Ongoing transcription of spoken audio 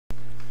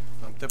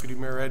Deputy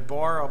Mayor Ed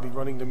Barr. I'll be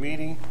running the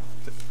meeting.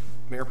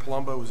 Mayor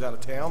Palumbo was out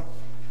of town.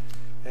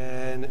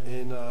 And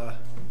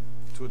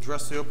to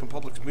address the Open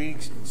Public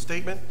Meetings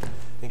Statement,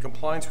 in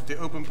compliance with the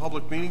Open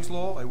Public Meetings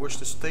Law, I wish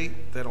to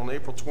state that on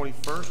April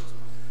 21st,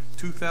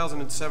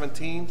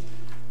 2017,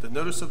 the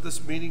notice of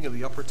this meeting of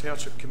the Upper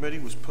Township Committee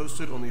was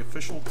posted on the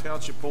official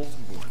Township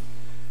Bulletin Board,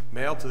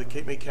 mailed to the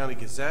Cape May County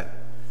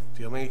Gazette,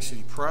 the Atlantic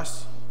City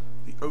Press,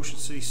 the Ocean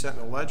City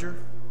Sentinel-Ledger,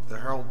 the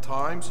Herald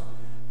Times,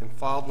 and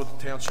filed with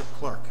the Township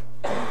Clerk.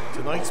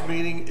 Tonight's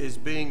meeting is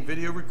being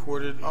video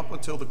recorded up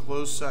until the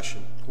closed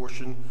session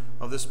portion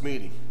of this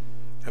meeting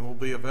and will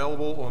be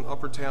available on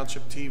Upper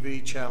Township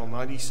TV Channel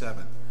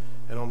 97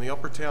 and on the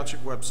Upper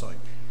Township website.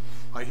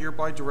 I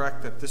hereby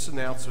direct that this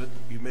announcement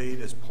be made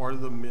as part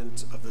of the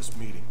minutes of this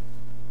meeting.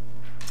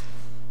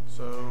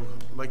 So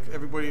I'd like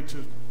everybody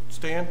to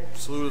stand,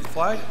 salute the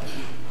flag.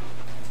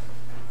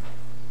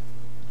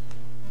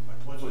 I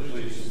pledge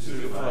allegiance to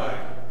the flag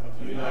of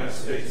the United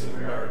States of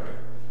America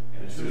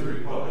and to the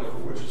republic for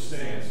which it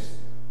stands,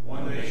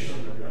 one nation,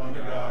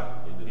 under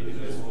God,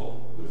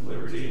 indivisible, with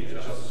liberty and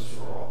justice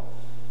for all.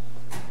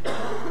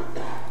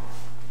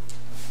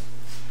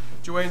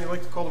 Joanne, you'd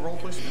like to call the roll,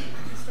 please?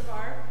 Mr.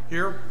 Barr?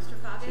 Here.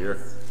 Mr. Coggins? Here.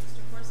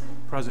 Mr. Corson?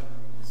 Present.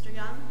 Mr.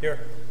 Young?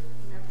 Here.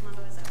 Mayor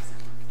Palumbo is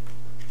absent.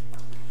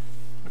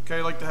 Okay,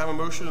 I'd like to have a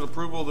motion and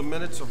approval of the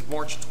minutes of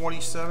March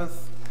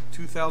 27th,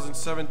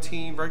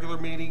 2017 regular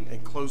meeting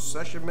and closed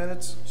session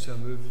minutes. So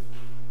moved.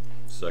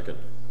 Second.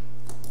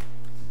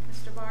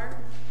 Mr. Barr?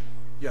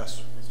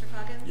 Yes. Mr.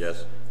 Coggins?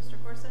 Yes. Mr.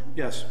 Corson?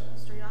 Yes.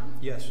 Mr. Young?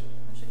 Yes.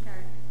 Motion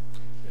carried.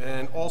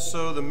 And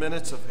also the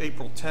minutes of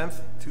April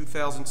 10th,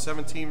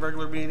 2017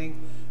 regular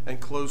meeting and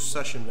closed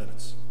session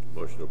minutes.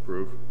 Motion to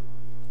approve.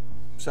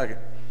 Second.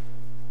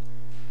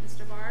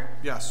 Mr. Barr?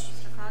 Yes.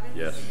 Mr. Coggins?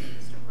 Yes.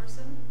 Mr.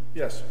 Corson?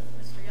 Yes.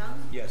 Mr. Young?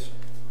 Yes.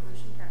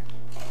 Motion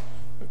carried.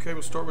 Okay,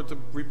 we'll start with the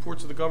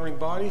reports of the governing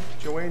body.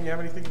 Joanne, you have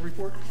anything to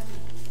report? I have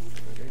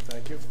nothing. Okay,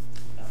 thank you.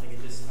 Nothing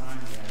at this time.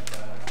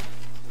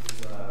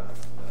 We have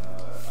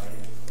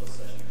item closed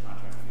session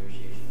contract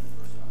negotiation and the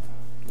first one.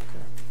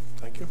 Okay,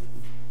 thank you.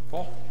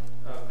 Paul?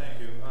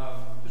 Thank you.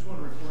 Just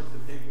want to report the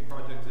paving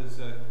project is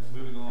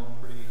moving along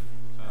pretty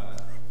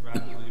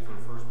rapidly. For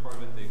the first part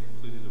of it, they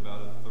completed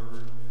about a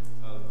third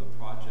of the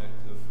project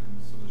in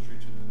some of the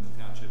streets within the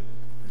township.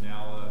 We're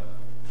now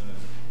going to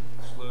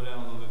slow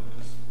down a little bit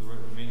because the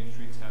remaining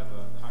streets have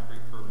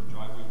concrete curb and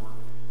driveway work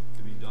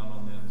to be done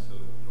on them, so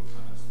it'll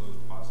kind of slow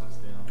the process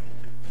down.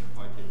 And it'll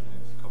probably take the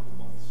next couple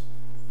months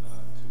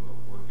to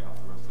work out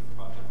the rest of the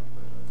project.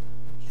 But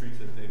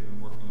streets that they've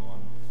been working on,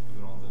 we've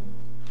been on them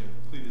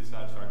completed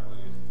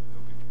satisfactorily, and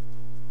it'll be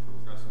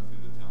progressing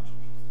through the township.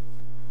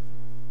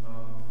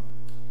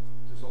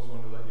 Just also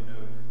wanted to let you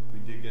know we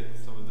did get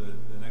some of the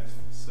next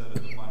set of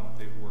the final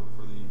paperwork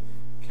for the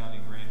county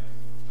grant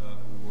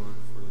award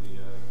for the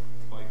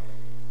bike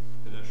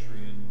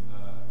pedestrian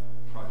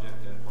project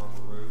at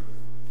Harbor Road,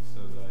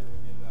 so that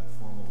that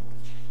formal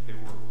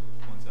paperwork,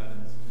 once that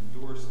is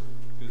endorsed,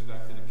 goes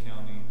back to the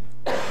county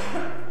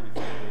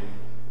 45-day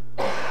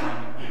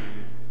comment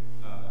period,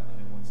 and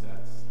then once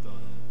that's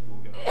done, we'll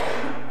get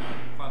our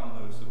final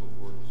notice of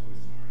award, so we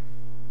can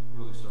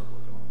really start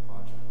working on the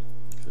project.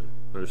 Okay.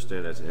 I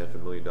understand that's a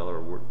 $500,000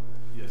 award.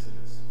 Yes, it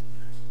is.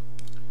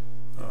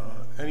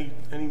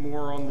 Any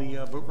more on the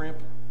boat ramp?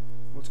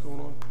 What's going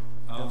on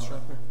down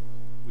Strathmere?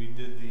 We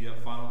did the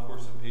final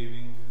course of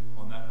paving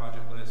on that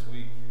project last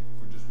week.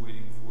 We're just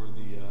waiting for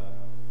the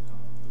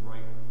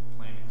right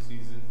planting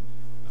season.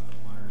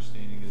 My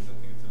understanding is I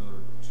think it's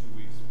another 2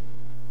 weeks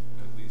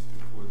at least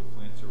before the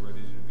plants are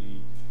ready to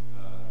be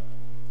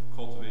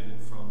cultivated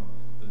from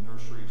the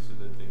nursery, so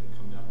that they can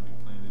come down and be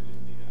planted in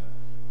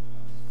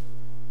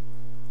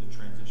the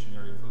transition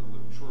area for the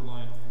living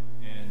shoreline.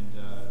 And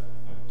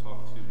I've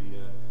talked to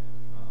the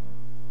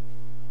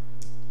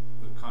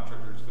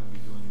contractor who's going to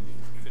be doing the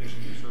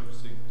finishing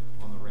resurfacing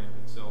on the ramp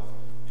itself,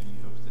 and he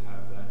hopes to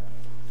have that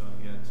done.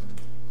 He had some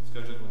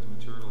scheduling with the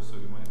material, so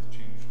he might have to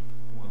change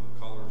one of the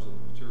colors of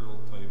the material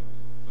type,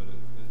 but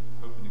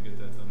hoping to get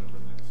that done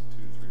over the next 2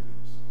 to 3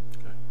 weeks.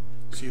 Okay.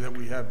 See that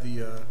we have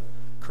the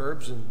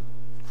curbs and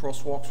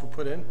crosswalks were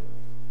put in?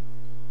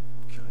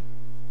 Okay.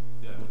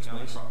 Yeah, the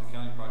county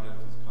project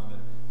is kind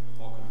of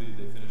all completed.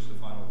 They finished the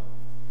final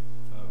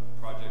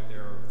project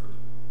there for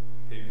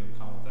paving of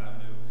Commonwealth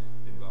Avenue.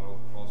 They've got all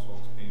the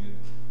crosswalks painted.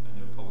 I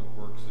know Public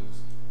Works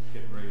is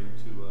getting ready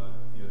to,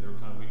 they were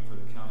kind of waiting for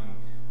the county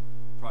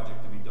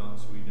project to be done,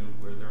 so we know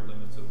where their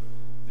limits of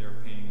their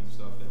painting and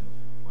stuff. And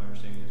my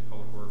understanding is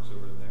Public Works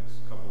over the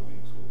next couple of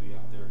weeks will be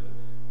out there to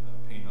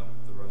paint up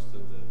the rest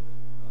of the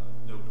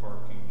no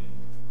parking in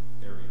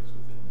areas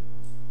within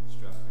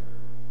Strathmere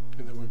area.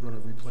 And then we're going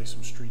to replace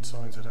some street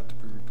signs that have to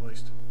be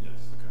replaced.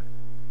 Yes. Okay.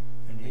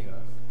 Any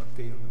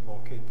update on the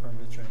bulkhead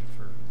permit training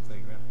for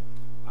playground?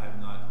 I have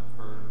not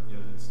heard.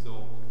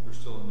 They're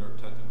still in their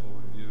technical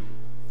review.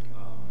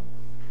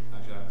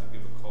 Actually, I have to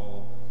give a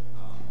call.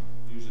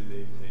 Usually,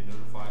 they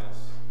notify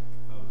us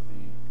of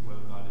whether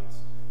or not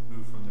it's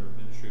moved from their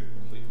administrative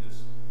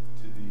completeness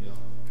to the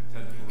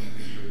technical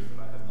review period,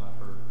 but I have not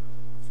heard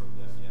from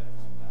them yet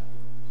on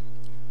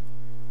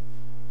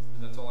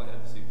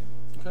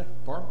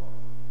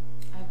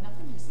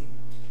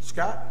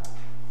Scott?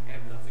 I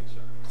have nothing,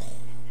 sir.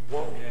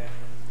 Whoa.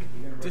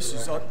 This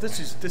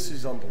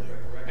is unbelievable.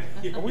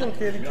 Are we on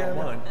Candy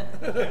County?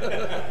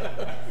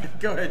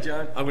 Go ahead,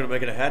 John. I'm gonna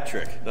make it a hat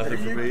trick. Nothing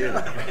for me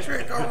either.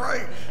 Trick, all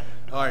right.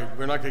 All right,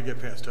 we're not gonna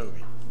get past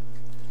Toby.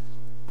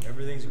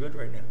 Everything's good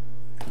right now.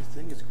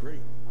 Everything is great.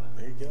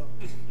 There you go.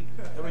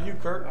 How about you,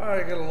 Kurt?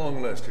 I got a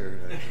long list here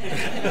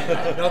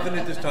today. Nothing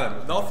at this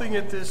time. Nothing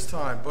at this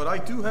time, but I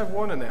do have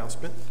one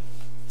announcement.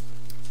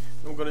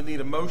 I'm gonna need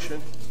a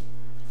motion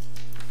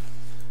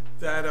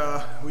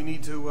that we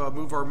need to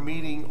move our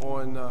meeting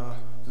on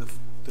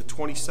the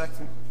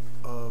 22nd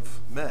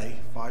of May,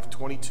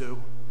 5/22,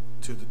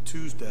 to the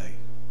Tuesday,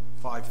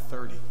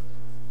 5/30.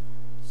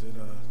 Is it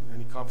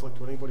any conflict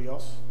with anybody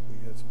else? We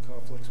had some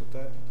conflicts with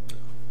that?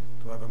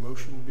 Do I have a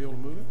motion to be able to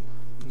move it?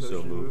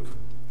 So moved.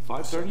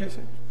 5:30, you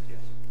said?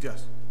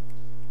 Yes.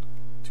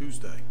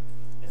 Tuesday,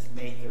 It's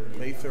May 30th.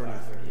 May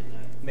 30th. 5:30 at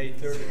night. May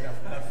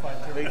 30th, not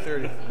 5:30. May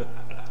 30th.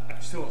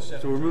 Still a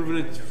 7. So we're moving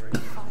it.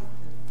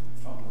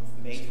 From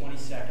May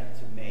 22nd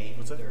to May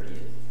What's that?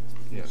 30th.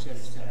 Yeah. It's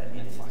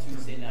a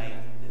Tuesday night,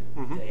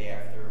 the day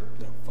after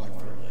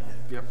Memorial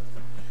Day. Yep.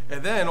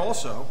 And then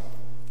also,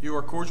 you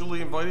are cordially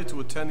invited to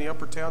attend the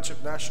Upper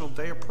Township National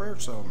Day of Prayer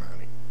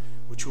Ceremony,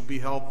 which will be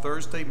held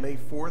Thursday, May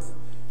 4th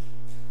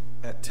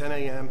at 10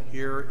 a.m.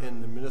 here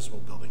in the municipal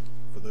building,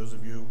 for those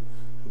of you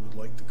who would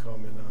like to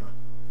come and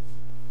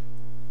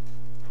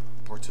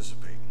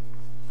participate.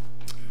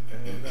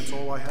 And that's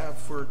all I have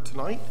for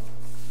tonight.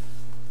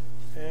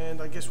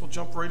 And I guess we'll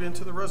jump right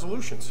into the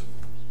resolutions.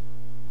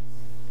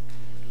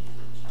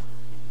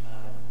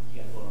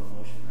 You got to vote on the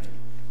motion, right?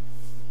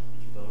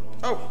 Did you vote on the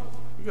motion? Oh,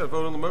 you got to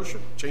vote on the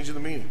motion, changing the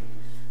meeting.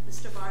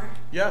 Mr. Barr?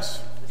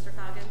 Yes. Mr.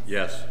 Coggins?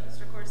 Yes.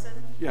 Mr.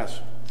 Corson?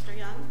 Yes. Mr.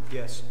 Young?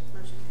 Yes.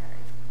 Motion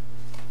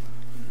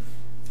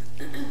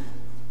carried.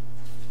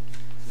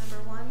 Number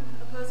 1,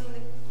 opposing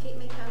the Cape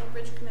May County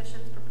Bridge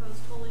Commission's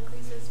proposed toll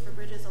increases for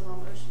bridges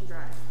along Ocean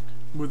Drive.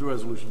 Move the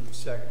resolution.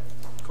 Second.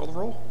 Call the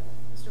roll?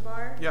 Mr.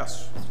 Barr?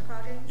 Yes. Mr.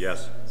 Coggins?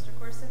 Yes. Mr.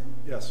 Corson?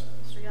 Yes.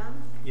 Mr.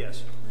 Young?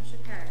 Yes. Motion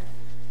carried.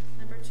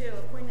 Number 2,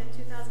 appointed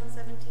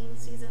 2017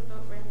 season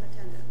boat ramp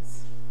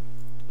attendants.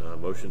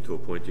 Motion to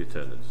appoint the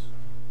attendants.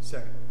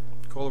 Second.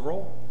 Call the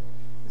roll?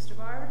 Mr.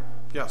 Barr?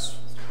 Yes.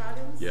 Mr.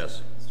 Coggins?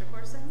 Yes. Mr.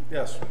 Corson?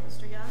 Yes.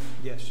 Mr. Young?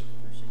 Yes.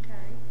 Motion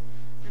carried.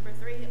 Number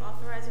 3,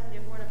 authorizing the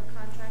award of a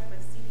contract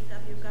with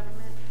CDW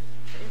Government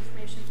for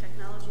information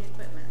technology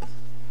equipment.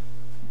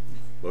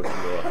 Motion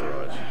to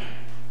authorize.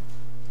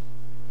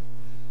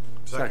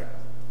 Second.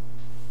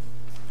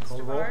 Call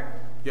the Mr. roll?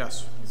 Barr?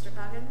 Yes. Mr.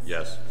 Coggins?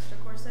 Yes.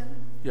 Mr. Corson?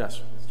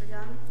 Yes. Mr.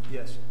 Young?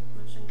 Yes.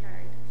 Motion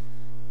carried.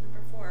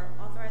 Number 4,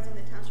 authorizing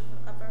the Township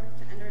of Upper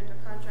to enter into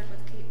a contract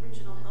with Cape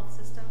Regional Health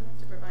System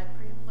to provide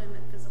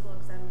pre-employment physical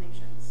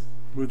examinations.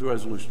 Move the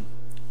resolution.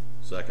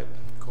 Second.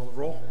 Call the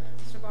roll?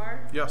 Mr.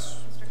 Barr?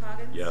 Yes. Mr.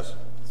 Coggins? Yes.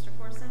 Mr.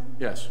 Corson?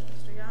 Yes.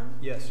 Mr. Young?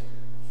 Yes.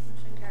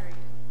 Motion carried.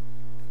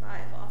 5,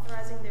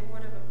 authorizing the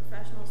award of a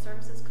professional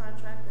services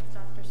contract with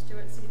Dr.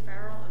 Stuart C.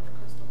 Farrell of the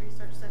Coastal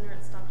Research Center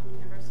at Stockton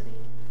University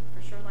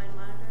for shoreline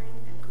monitoring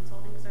and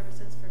consulting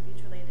services for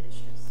beach-related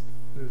issues.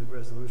 Move the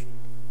resolution.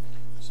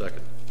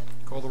 Second.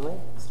 Call the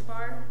roll? Mr.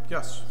 Barr?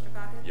 Yes. Mr.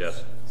 Coggins?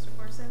 Yes. Mr.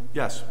 Corson?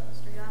 Yes.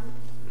 Mr. Young?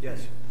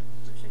 Yes.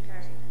 Motion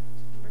carried.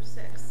 Number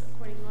 6,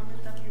 appointing Norman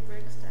W.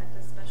 Briggs to act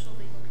as special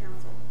legal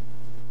counsel.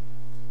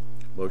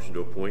 Motion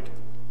to appoint.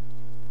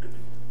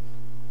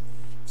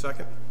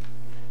 Second?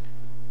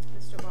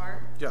 Mr.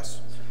 Barr?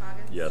 Yes. Mr.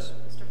 Coggins? Yes.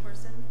 Mr.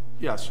 Corson?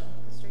 Yes.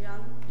 Mr.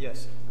 Young?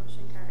 Yes.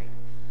 Motion carried.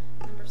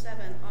 Number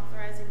 7,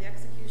 authorizing the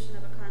execution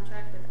of a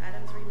contract with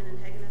Adams, Reman and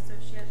Hagan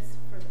Associates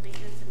for the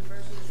maintenance and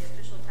conversion of the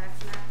official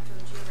tax map to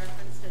a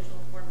georeferenced digital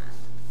format.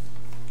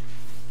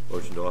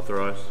 Motion to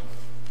authorize.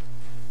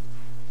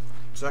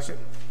 Second?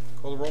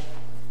 Call the roll?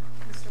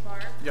 Mr.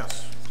 Barr?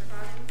 Yes. Mr.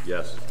 Coggins?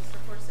 Yes. Mr.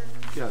 Corson?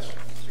 Yes.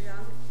 Mr.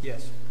 Young?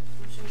 Yes.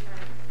 Motion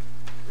carried.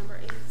 Number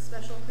 8,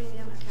 special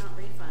premium account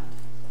refund.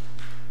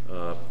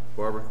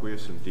 Barbara, can we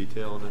have some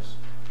detail on this,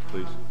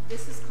 please?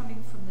 This is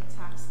coming from the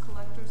tax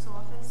collector's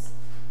office.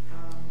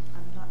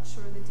 I'm not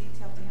sure the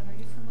detail. Dan, are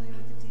you familiar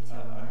with the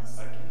detail on this?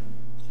 I can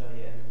tell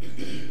you,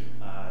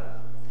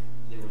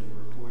 there was a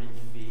recording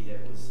fee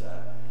that was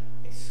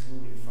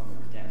excluded from the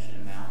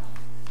redemption amount,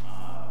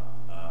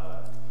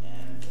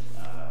 and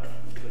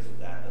because of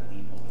that, the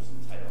lien holder is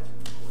entitled to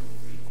a recording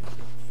fee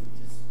through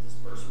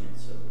disbursement.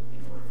 So,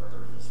 in order for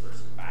her to disperse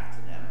it back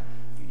to them,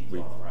 you need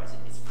to authorize it.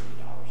 It's $40.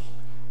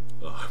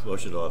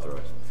 Motion to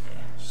authorize.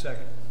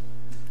 Second.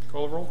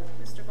 Call the roll?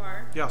 Mr.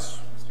 Barr? Yes.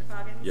 Mr.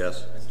 Coggins?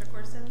 Yes. Mr.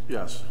 Corson?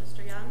 Yes.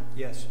 Mr. Young?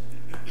 Yes.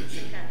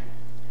 Motion carried.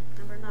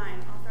 Number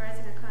 9,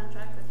 authorizing a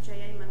contract with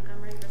J.A.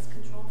 Montgomery Risk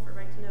Control for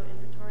right-to-know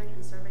inventory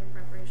and survey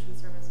preparation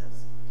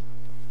services.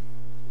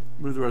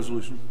 Move the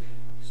resolution.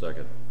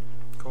 Second.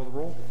 Call the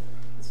roll?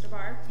 Mr.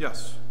 Barr?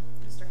 Yes.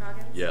 Mr.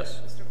 Coggins?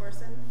 Yes. Mr.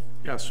 Corson?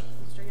 Yes.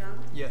 Mr.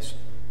 Young? Yes.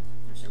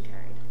 Motion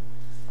carried.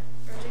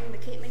 Urging the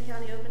Cape May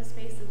County Open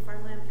Space and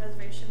Farmland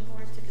Preservation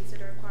Board to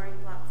consider acquiring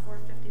Block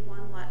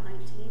 451, Lot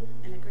 19,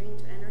 and agreeing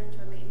to enter into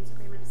a maintenance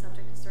agreement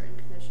subject to certain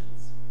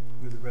conditions.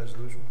 Move the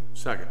resolution.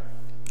 Second.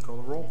 Call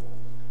the roll.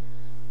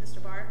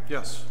 Mr. Barr?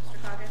 Yes.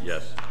 Mr. Coggins?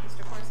 Yes.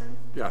 Mr. Corson?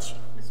 Yes.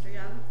 Mr.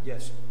 Young?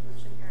 Yes.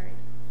 Motion carried.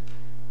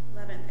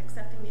 11,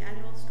 accepting the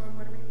annual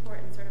stormwater report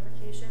and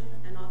certification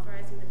and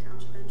authorizing the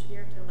township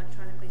engineer to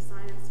electronically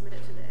sign and submit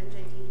it to the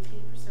NJDEP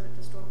pursuant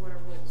to stormwater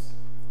rules.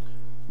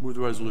 Move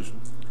the resolution.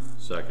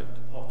 Second.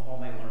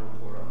 Paul may want to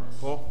report on this.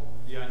 Paul?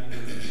 Yeah, I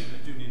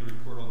do need to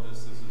report on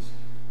this. This is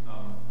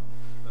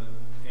an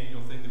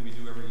annual thing that we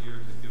do every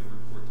year to give a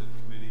report to the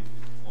committee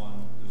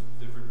on the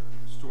different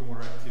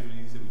stormwater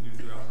activities that we do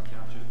throughout the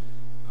township.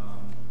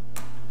 I'm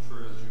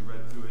sure as you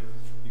read through it,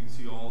 you can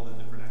see all the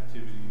different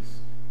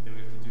activities that we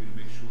have to do to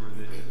make sure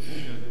that,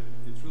 that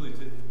it's really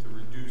to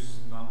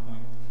reduce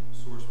non-point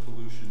source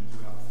pollution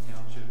throughout the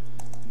township.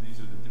 And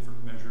these are the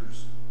different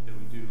measures that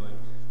we do, like,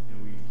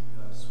 we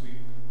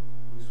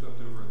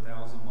swept over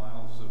 1,000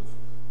 miles of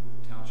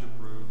township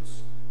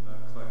roads,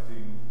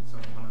 collecting some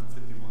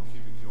 151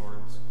 cubic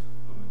yards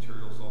of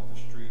materials off the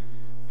street.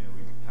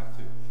 We have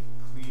to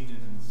clean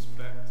and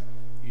inspect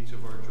each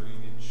of our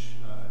drainage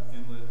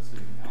inlets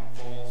and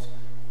outfalls.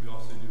 We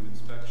also do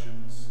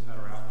inspections at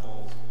our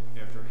outfalls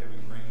after heavy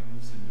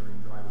rains and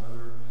during dry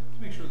weather to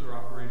make sure they're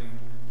operating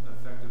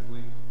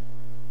effectively.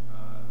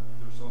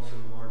 There's also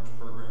a large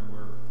program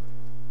where,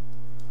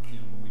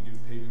 when we do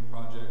paving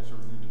projects or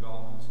new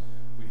developments,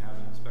 we have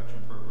an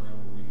inspection program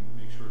where we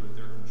make sure that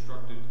they're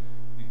constructed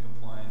in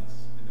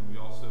compliance, and then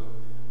we also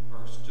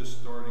are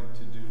just starting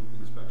to do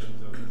inspections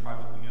of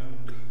privately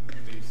owned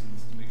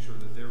basins to make sure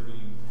that they're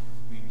being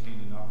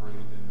maintained and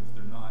operated, and if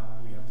they're not,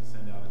 we have to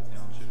send out a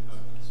township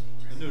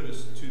a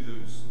notice to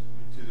those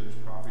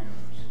property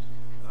owners.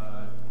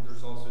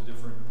 There's also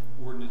different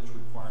ordinance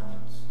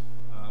requirements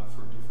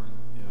for different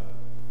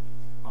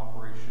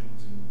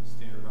operations and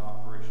standard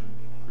operation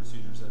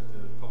procedures that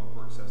the Public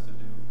Works has to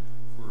do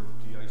for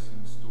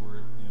de-icing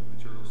storage,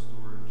 material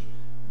storage,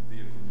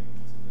 vehicle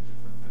maintenance, and the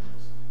different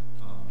things.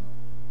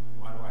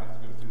 Why do I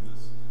have to go through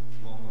this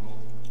long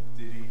little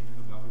ditty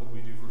about what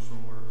we do for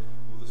stormwater?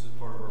 Well, this is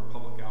part of our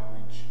public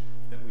outreach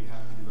that we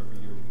have to do every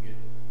year.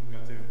 We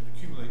have to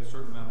accumulate a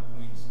certain amount of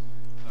points.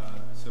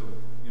 So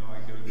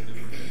I go to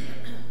different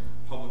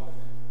public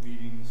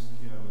meetings,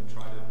 and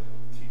try to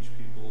teach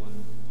people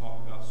and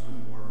talk about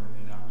stormwater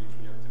and outreach.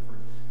 We have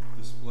different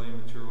display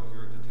material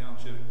here at the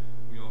township.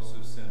 We also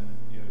send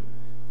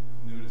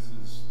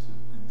notices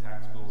and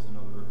tax bills and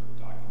other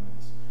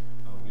documents.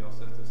 We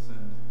also have to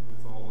send,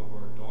 with all of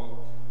our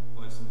dog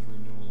license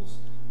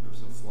renewals,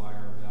 there's a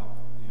flyer about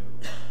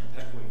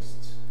pet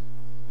waste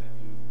that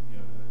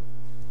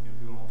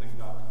people don't think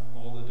about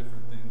all the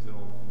different things that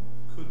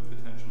could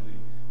potentially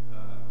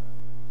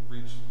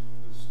reach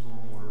the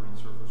stormwater and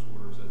surface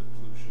waters as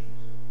pollution.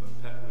 But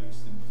pet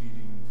waste and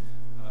feeding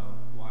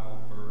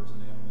wild birds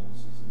and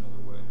animals is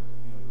another way,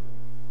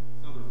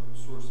 another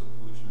source of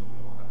pollution that we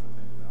all have to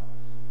think about.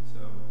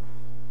 So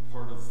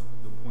part of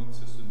the point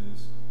system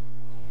is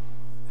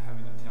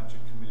having a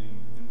township committee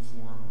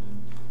informed and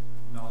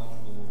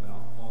knowledgeable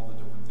about all the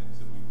different things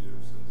that we do.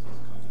 So this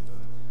is kind of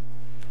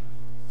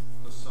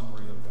a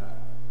summary of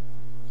that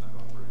kind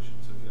of operation.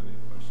 So if you have any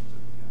questions,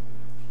 I'd be happy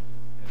to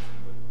answer.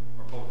 But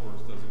our Public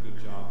Works does a good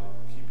job at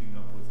keeping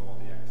up with all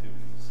the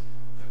activities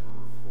that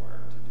we're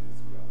required to do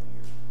throughout the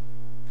year.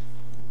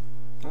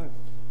 All right.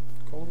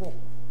 Call the roll.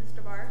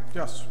 Mr. Barr?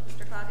 Yes.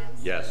 Mr. Coggins?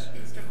 Yes.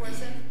 Mr.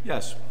 Corson?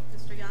 Yes.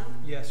 Mr. Young?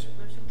 Yes.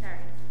 Motion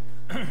carried.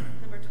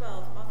 Number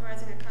 12,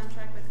 authorizing a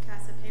contract with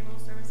CASA Payroll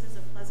Services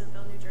of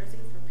Pleasantville, New Jersey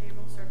for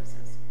payroll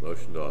services.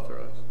 Motion to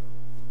authorize.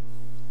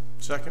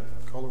 Second.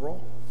 Call the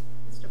roll.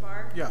 Mr.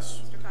 Barr?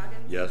 Yes. Mr.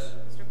 Coggins? Yes.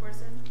 Mr.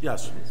 Corson?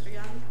 Yes. Mr.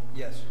 Young?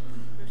 Yes.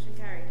 Motion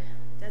carried.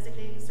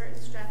 Designating certain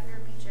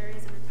Strathmere beach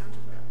areas in the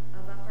township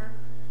of Upper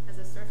as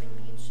a surfing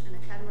beach and a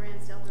catamaran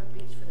sailboat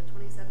beach for the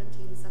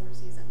 2017 summer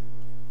season.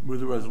 Move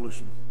the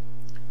resolution.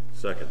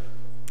 Second.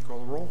 Call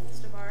the roll.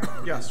 Mr. Barr?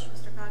 Yes.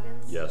 Mr.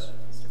 Coggins? Yes.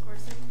 Mr.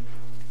 Corson?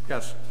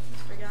 Yes.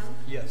 Mr. Young?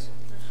 Yes.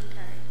 Motion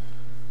carried.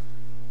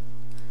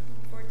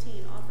 Number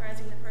 14,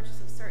 authorizing the purchase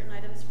of certain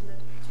items from the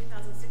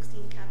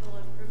 2016 capital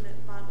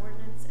improvement bond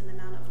ordinance in the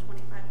amount of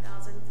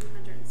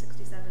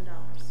 $25,367.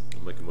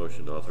 I'll make a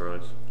motion to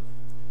authorize.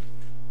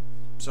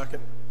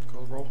 Second.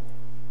 Call the roll.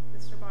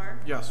 Mr. Barr?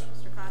 Yes.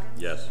 Mr. Coggins?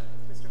 Yes.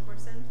 Mr.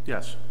 Corson?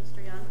 Yes.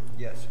 Mr. Young?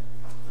 Yes.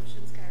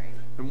 Motion's carried.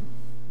 And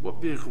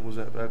what vehicle was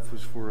that? That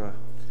was for, That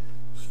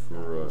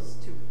was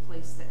to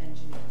replace the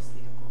engineer's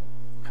vehicle.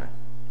 Okay.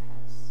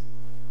 Has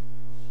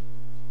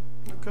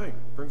okay.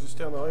 Brings us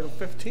down to item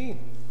 15.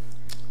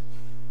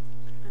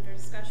 Under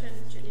discussion,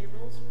 Jitney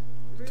rules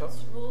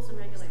and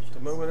regulations. The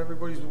moment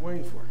everybody's been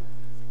waiting for.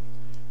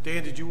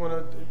 Dan, did you want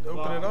to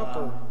open it up?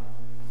 Or?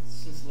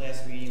 Since the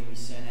last meeting, we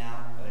sent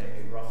out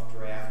a rough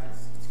draft.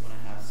 It's going to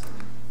have some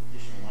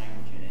additional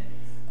language in it,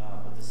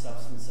 but the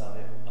substance of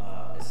it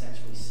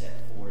essentially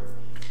set forth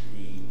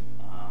the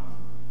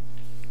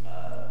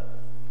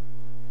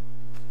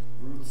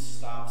routes,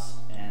 stops,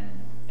 and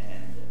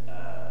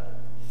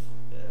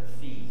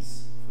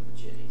fees for the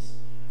jitneys.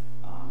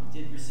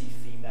 Did receive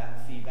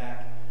feedback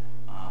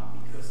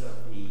because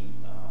of the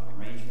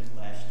arrangement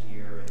last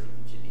year. I think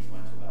the jitneys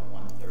went to about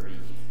 130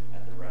 at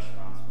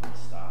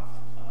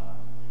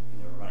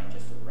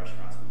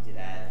restaurants. We did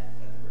add,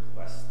 at the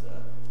request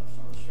of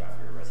some of the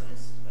Stratford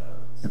residents,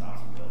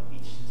 stops in Whale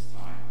Beach this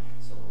time.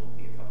 So there will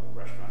be a couple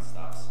restaurant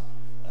stops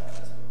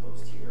as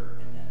proposed here,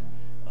 and then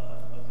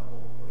a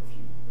couple or a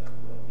few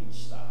Whale Beach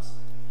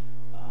stops.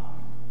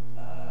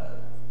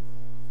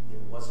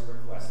 There was a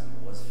request and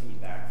there was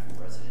feedback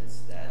from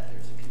residents that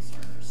there's a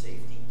concern for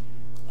safety.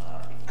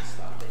 If you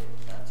stop it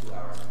 2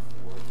 hours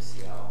before the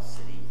Seattle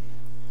City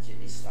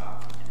Jitney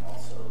stop, and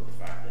also the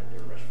fact that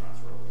their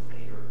restaurants are open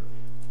later,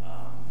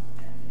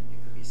 and it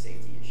could be a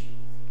safety issue.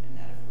 And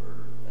that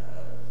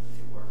if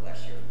it worked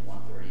last year from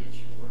 1:30, it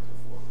should work till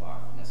 4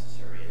 o'clock if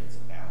necessary, and it's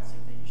a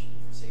balancing thing you should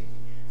do for safety.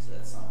 So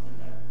that's something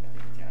that I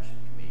think the Township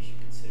Committee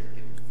should consider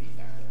given the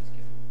feedback that was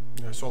given.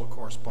 Yeah, I saw the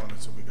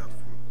correspondence that we got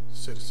from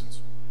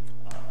citizens.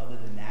 Other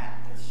than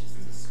that, it's just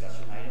a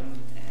discussion item,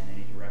 and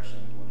any direction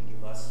you want to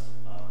give us,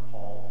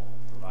 Paul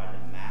provided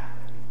a map.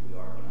 I think we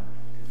are going to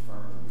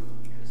confirm the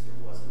route because there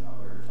was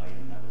another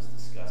item that was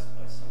discussed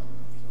by some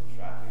from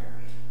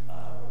Stratmere,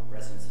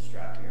 residents of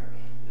Stratmere,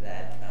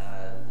 that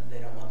they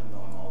don't want them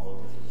going all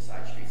over through the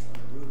side streets on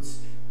the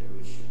routes. The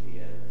route should be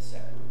a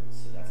set route.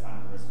 So that's not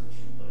in the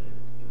resolution, but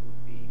it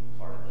would be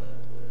part of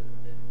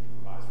the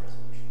revised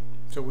resolution.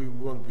 So we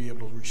want to be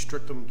able to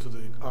restrict them to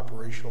the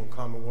operational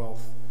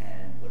Commonwealth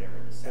And whatever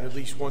the and at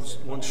least one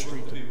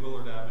street. It will be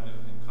Willard Avenue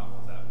and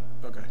Commonwealth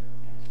Avenue. Okay.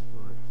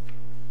 All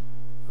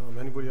right.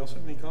 Anybody else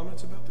have any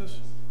comments about this?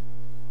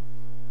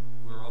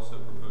 We're also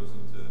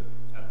proposing to,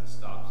 at the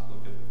stops,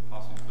 look at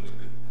possibly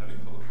having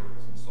Public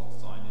Works install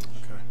signage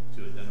Okay. to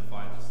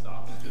identify the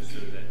stops, just so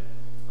that,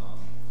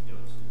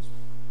 it's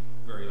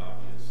very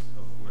obvious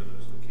of where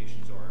those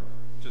locations are.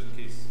 Just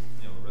in case,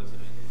 a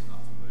resident is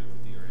not familiar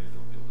with the area,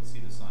 they'll be able to see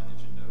the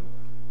signage and know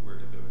where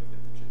to go to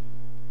get the jitney.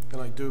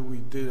 And we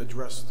did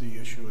address the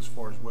issue as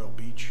far as Whale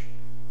Beach.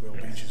 Whale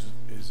Beach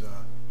is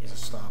a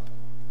stop.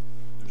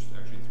 There's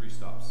actually 3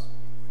 stops.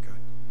 Okay.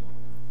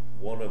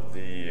 One of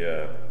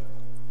the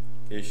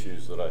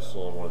issues that I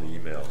saw in one of the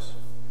emails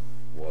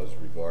was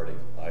regarding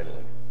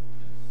idling.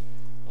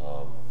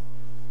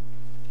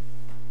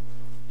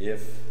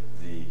 If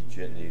the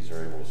jitneys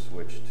are able to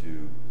switch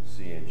to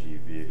CNG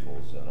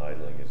vehicles, then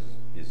idling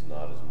is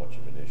not as much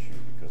of an issue,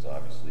 because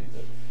obviously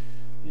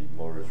the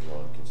motors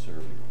run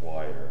considerably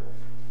quieter.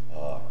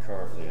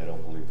 Currently, I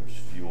don't believe there's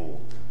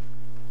fuel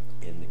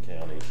in the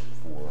county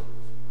for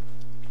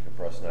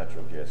compressed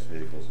natural gas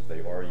vehicles. If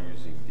they are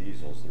using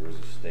diesels, there is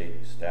a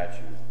state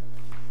statute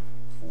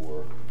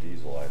for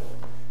diesel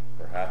idling.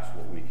 Perhaps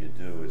what we could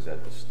do is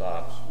at the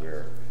stops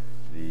where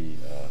the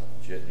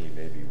jitney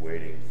may be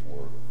waiting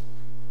for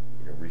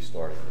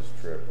restarting this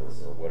trip or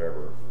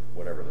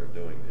whatever they're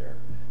doing there,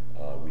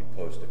 we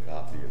post a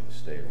copy of the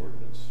state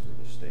ordinance or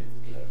the state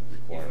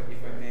requirement.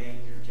 If I may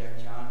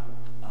interject, John,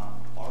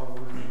 our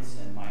ordinance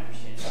and my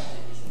understanding of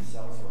jitneys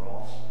themselves are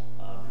all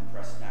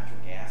compressed natural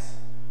gas.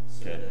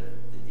 So Okay.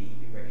 the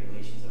DEP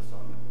regulations of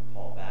something with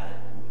Paul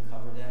Baddett would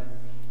cover them.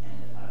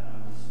 And I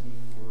don't want to speak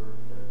for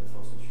the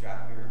folks in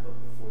Stratmere, but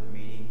before the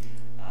meeting,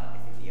 I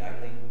think the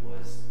idling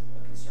was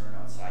a concern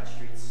on side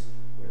streets,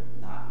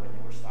 not when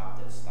they were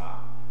stopped at a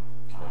stop.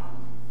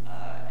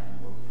 And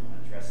we're going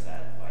to address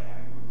that by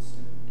having routes,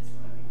 and it's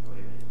going to be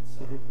prohibited.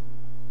 So,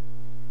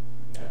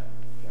 yeah,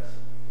 address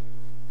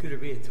it. Could there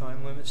be a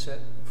time limit set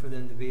for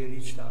them to be at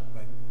each stop?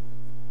 Like,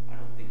 I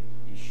don't think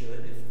you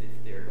should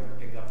if they're going to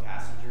pick up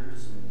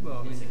passengers and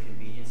Well, I it's a mean,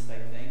 convenience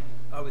type thing.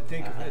 I would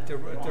think if they're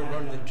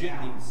running the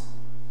jitney.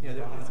 Yeah, They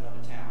don't have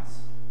other towns.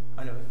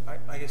 I know.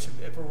 I guess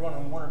if we're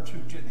running 1 or 2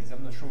 jitneys,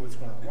 I'm not sure what's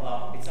going to run.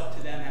 Well, it's up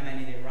to them how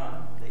many they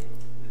run.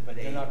 But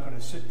they're not going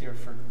to sit there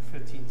for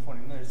 15,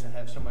 20 minutes and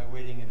have somebody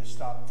waiting at a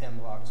stop 10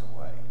 blocks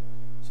away.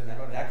 So they're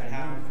going to That have could to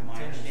happen. move My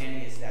continuously.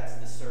 understanding is that's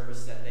the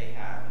service that they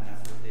have, and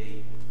that's what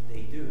they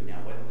do.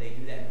 Now, whether they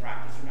do that in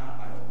practice or not,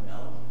 I don't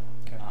know.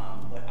 Okay.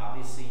 But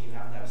obviously, you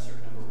have to have a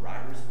certain number of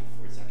riders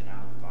before it's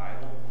economically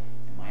viable.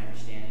 And my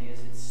understanding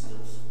is it's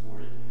still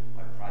supported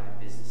by private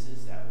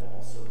businesses. That will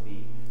also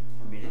be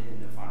permitted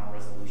in the final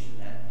resolution,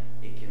 that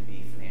it can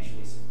be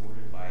financially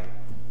supported by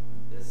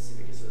the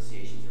civic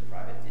associations or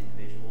private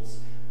individuals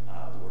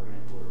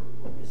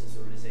or business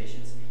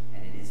organizations.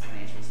 And it is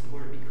financially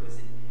supported because,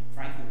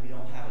 frankly, we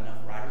don't have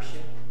enough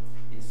ridership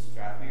in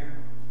Stratmere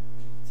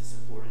to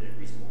support it at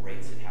reasonable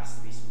rates. It has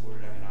to be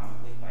supported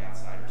economically by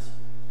outsiders.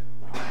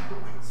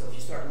 So if you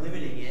start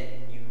limiting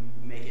it, you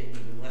make it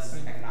even less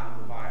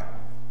economically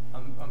viable.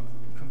 I'm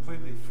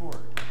completely for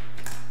it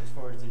as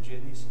far as the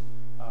jitneys.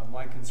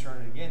 My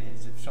concern again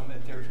is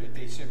if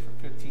they sit for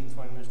 15,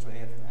 20 minutes to a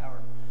half an hour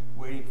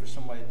waiting for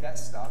somebody at that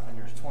stop, and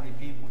there's 20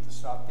 people to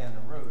stop down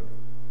the road.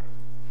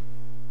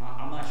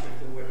 I'm not sure if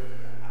there were.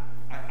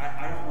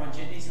 I don't run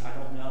jitneys. I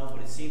don't know,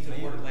 but it seemed to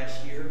work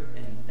last year,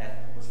 and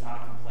that was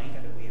not a complaint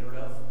that we heard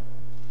of.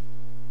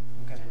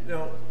 Okay.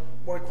 Now,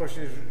 my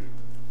question is,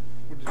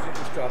 with the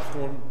jitney stops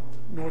going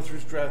north through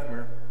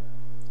Strathmere,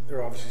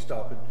 they're obviously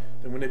stopping.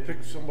 Then when they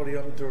pick somebody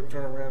up and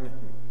turn around,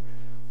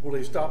 will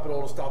they stop at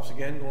all the stops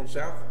again going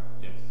south?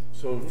 Yes.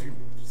 So if you,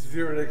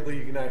 theoretically,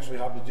 you can actually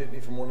hop a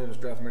jitney from one end of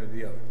Strathmere to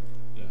the other.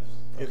 Yes.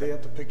 Yeah, they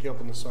have to pick you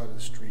up on the side of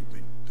the street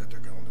that they're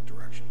going the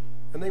direction.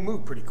 and they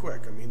move pretty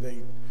quick. I mean,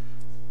 they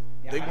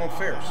Yeah, want I'm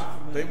fares. not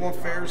familiar They want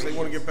with fares. They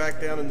want to get back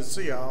down in the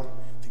sea aisle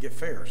to get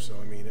fares. So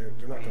I mean, they're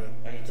not gonna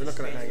hang out. I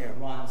anticipate it's gonna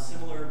run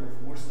similar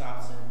with more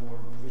stops and a more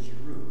rigid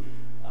route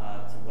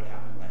to what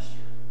happened last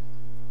year.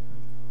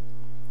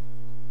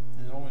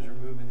 As long as you're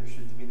moving, there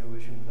should be no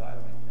issue with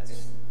idling.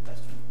 That's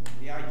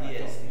The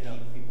idea is to you know.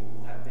 keep people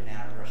who have been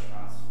out of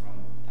restaurants from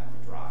having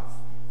to drive,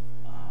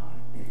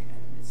 and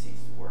it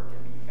seems to work. I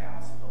mean, you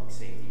balance the public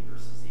safety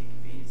versus the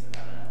inconvenience of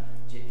having a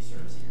jitney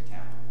service in your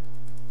town.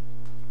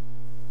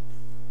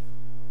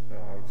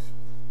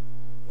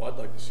 Well, I'd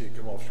like to see it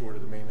come offshore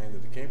to the main end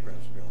of the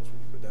campgrounds, to be honest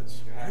with you, but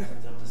that's. There have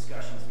been some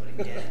discussions, but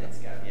again,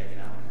 it's got to be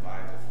economically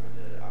viable for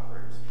the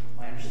operators.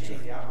 My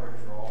understanding, the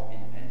operators are all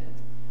independent,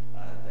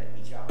 that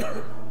each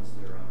operator owns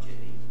their own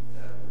jitney.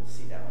 We'll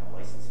see that when the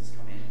licenses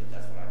come in, but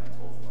that's what I've been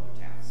told from other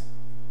towns.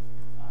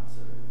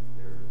 So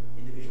they're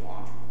individual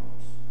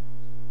entrepreneurs.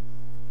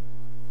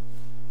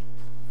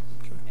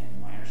 And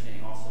my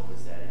understanding also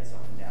is that it's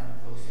up and down the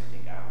coast. I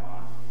think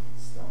Avalon,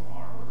 Stone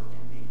Harbor,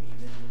 and maybe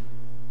even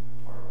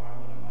part of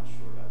Wildwood. I'm not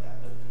sure about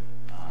that, but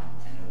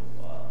I know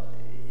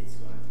it's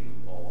going to be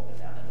all up and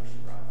down that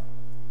Ocean Drive.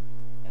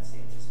 That's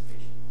the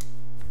anticipation.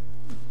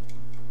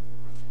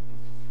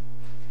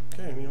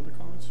 Okay, any other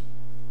comments?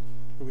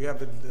 We have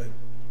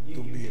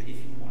there'll be If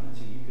you wanted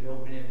to, you could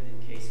open it in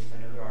case, because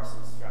I know there are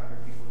some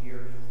Stratford people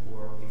here,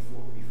 or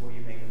before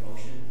you make a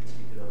motion,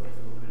 you could open it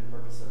for the limited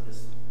purpose of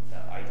this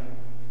item.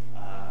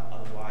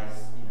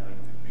 Otherwise, you know,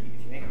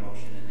 if you make a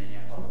motion and then you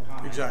have public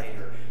comment Exactly.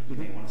 later, you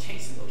may want to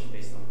change the motion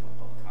based on the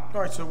public comment.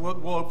 All right, so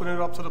we'll open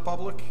it up to the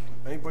public.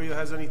 Anybody that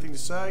has anything to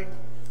say,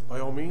 by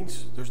all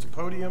means, there's the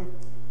podium,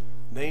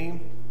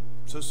 name,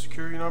 social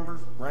security number,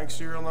 rank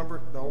serial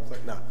number, the whole thing.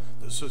 No,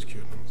 the social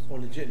security number.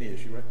 On the jitney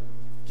issue, right?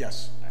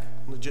 Yes,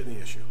 on the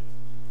jitney issue.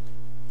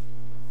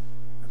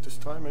 At this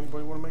time,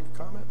 anybody want to make a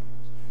comment?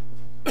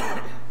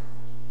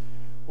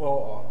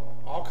 Well,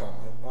 I'll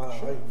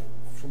comment.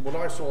 From what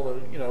I saw,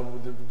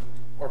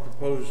 our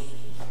proposed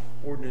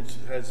ordinance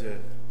has a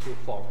 2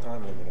 o'clock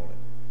time limit on it.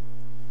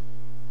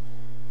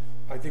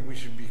 I think we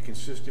should be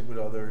consistent with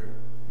other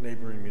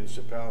neighboring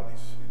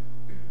municipalities.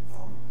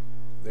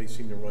 They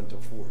seem to run till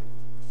 4.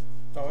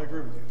 No, I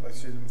agree with you. I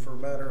said for a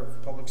matter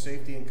of public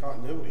safety and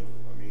continuity.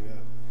 I mean,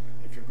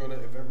 if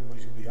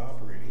everybody's gonna be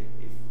operating.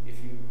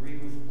 If you agree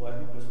with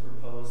what was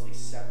proposed,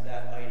 except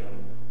that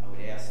item, I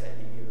would ask that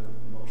you give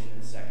a motion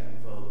and a second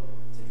vote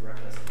to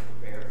direct us to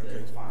prepare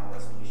the final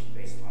resolution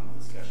based upon the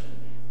discussion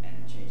and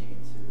changing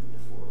it to the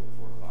 4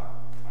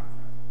 o'clock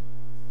timeframe.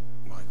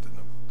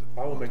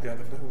 I will make that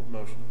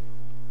motion.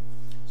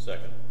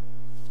 Second.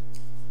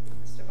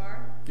 Mr.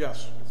 Barr?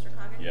 Yes. Mr.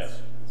 Coggins?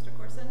 Yes. Mr.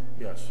 Corson?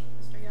 Yes.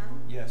 Mr. Young?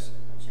 Yes.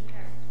 Motion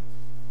carried.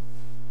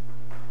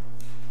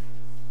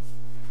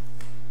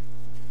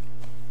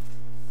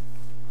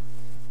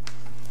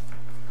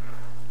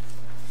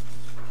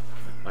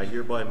 I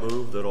hereby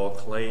move that all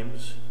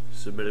claims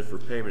submitted for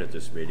payment at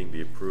this meeting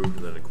be approved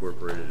and then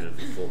incorporated into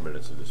the full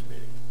minutes of this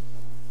meeting.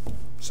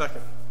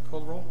 Second.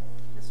 Call the roll?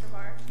 Mr.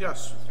 Barr?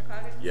 Yes. Mr.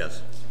 Coggins?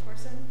 Yes. Mr.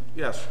 Corson?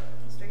 Yes.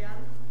 Mr.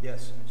 Young?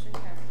 Yes. Motion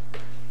carried.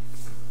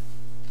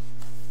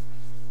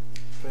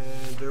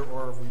 And there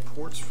are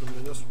reports from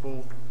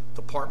municipal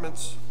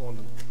departments on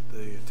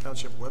the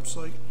township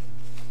website.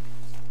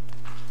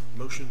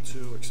 Motion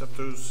to accept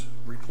those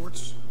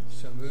reports.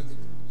 So moved.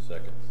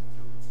 Second.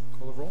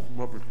 Call the roll.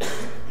 What report?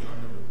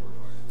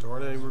 There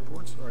aren't any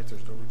reports? All right,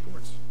 there's no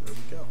reports. There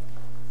we go.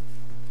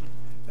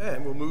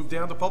 And we'll move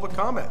down to public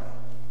comment.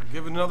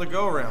 Give it another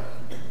go-around.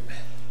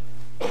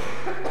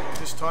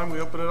 This time we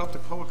open it up to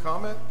public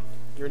comment.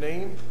 Your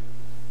name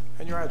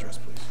and your address,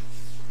 please.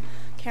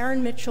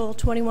 Karen Mitchell,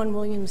 21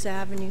 Williams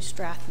Avenue,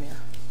 Strathmere.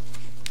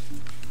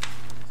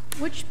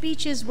 Which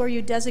beaches were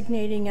you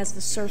designating as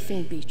the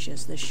surfing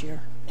beaches this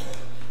year?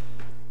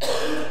 They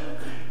are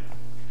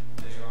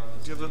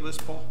Do you have the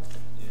list, Paul?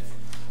 Yeah.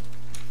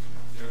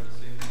 They're the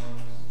same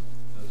ones.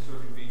 The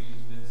surfing beach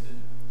is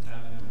Vincent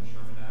Avenue and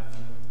Sherman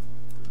Avenue.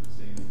 They're the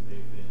same as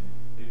they've been.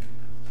 They've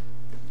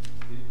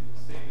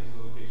same as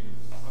the location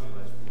probably the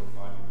last 4 or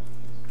 5 years at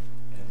least.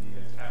 And the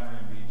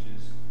Catamaran Beach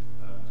is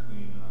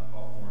between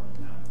Hawthorne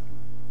and Township.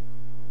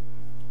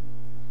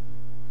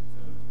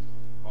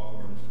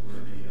 Hawthorne is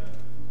where the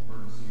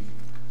emergency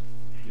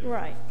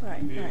Right.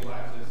 vehicle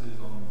access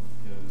is on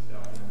the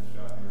south end of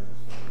Strathmere,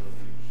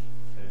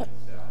 Beach, heading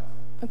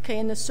south. Okay,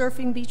 and the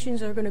surfing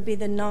beaches are going to be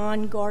the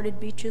non-guarded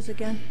beaches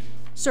again?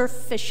 Surf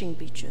fishing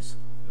beaches?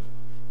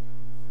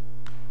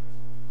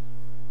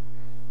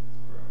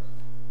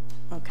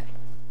 Correct. Okay,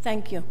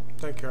 thank you.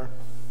 Thank you, Karen.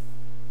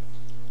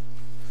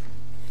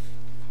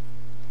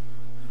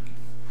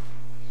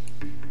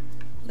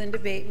 Linda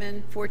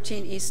Bateman,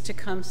 14 East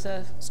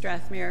Tecumseh,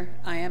 Strathmere.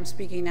 I am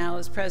speaking now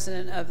as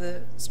president of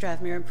the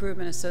Strathmere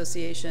Improvement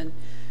Association.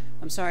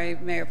 I'm sorry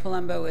Mayor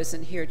Palumbo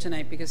isn't here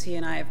tonight because he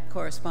and I have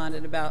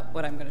corresponded about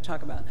what I'm going to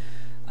talk about.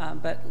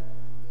 But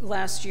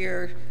last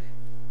year,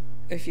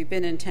 if you've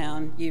been in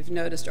town, you've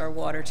noticed our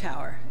water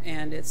tower,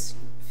 and it's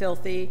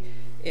filthy,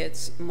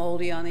 it's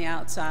moldy on the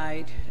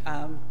outside.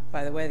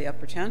 By the way, the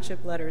Upper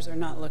Township letters are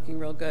not looking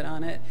real good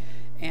on it,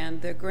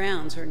 and the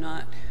grounds are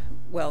not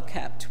well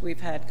kept. We've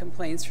had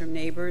complaints from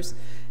neighbors,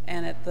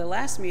 and at the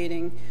last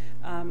meeting,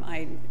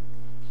 I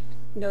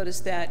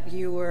noticed that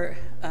you were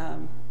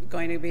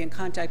going to be in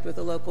contact with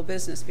a local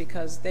business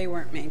because they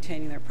weren't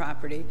maintaining their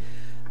property.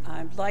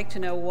 I'd like to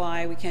know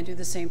why we can't do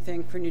the same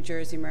thing for New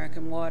Jersey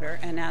American Water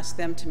and ask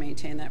them to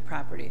maintain that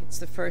property. It's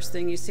the first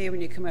thing you see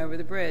when you come over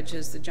the bridge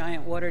is the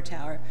giant water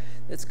tower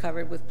that's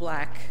covered with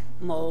black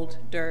mold,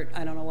 dirt,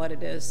 I don't know what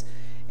it is,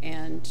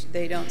 and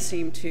they don't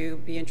seem to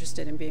be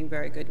interested in being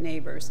very good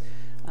neighbors.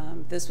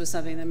 This was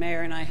something the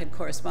mayor and I had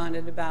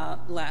corresponded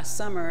about last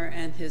summer,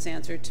 and his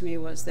answer to me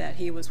was that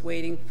he was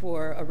waiting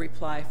for a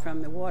reply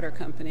from the water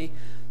company.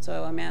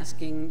 So I'm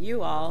asking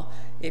you all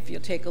if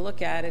you'll take a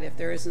look at it, if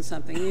there isn't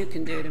something you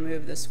can do to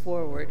move this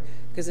forward,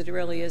 because it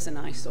really is an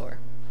eyesore.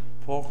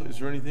 Paul, is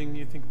there anything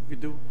you think we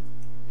could do?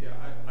 Yeah,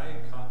 I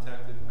had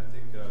contacted, I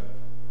think,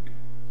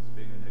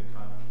 Bigman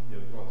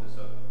had brought this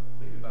up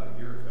maybe about a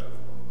year ago.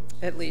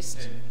 Almost. At least.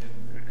 And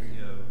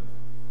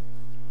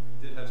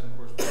did have some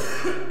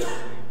correspondence with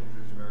New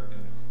Jersey American,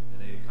 and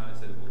they kind of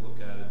said we'll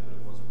look at it, but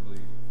it wasn't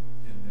really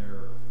in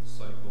their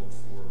cycle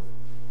for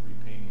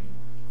repainting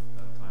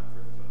time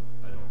frame. But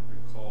I don't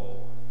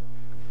recall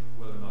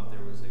whether or not there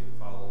was a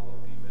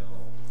follow-up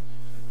email.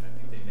 I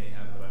think they may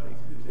have, but I don't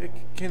recall.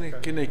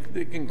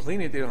 They can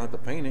clean it, they don't have to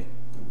paint it.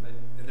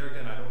 And there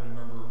again, I don't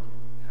remember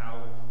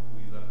how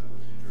we left it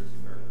with New Jersey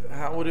American.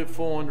 How would it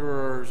fall under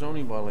our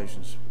zoning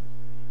violations?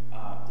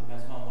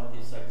 Depends on what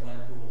the site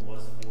plan approval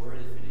was for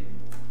it. If it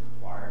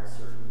required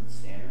certain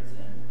standards,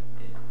 then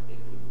it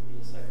would be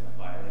a site plan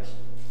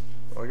violation.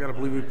 I gotta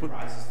believe we put. If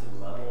it rises to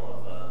the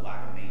level of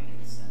lack of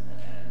maintenance and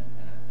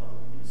a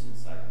public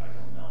nuisance, I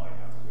don't know. I'd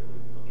have to really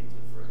look into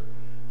it further.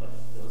 But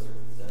those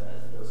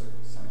are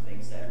some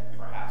things that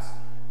perhaps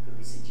could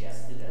be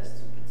suggested as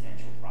to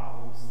potential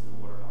problems to the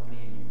water company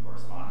in your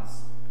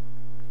correspondence,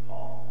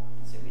 Paul,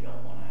 and say we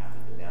don't want to have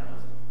to go down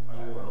that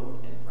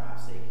road, and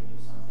perhaps they can do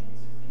something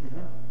to clean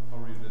it up. I'll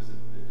revisit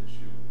the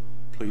issue.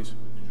 Please.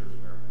 With New Jersey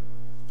American.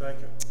 Thank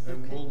you.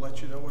 And Okay. we'll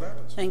let you know what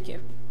happens. Thank you.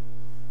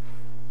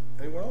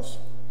 Anyone else?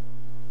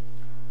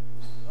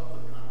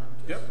 Public comment,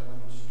 Yep. just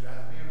on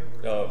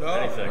Strathmere. No,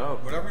 Anything.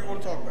 whatever you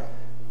want to talk about.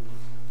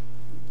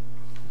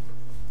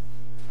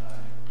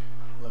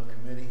 Hello,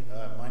 committee.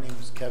 My name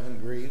is Kevin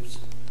Greaves.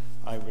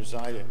 I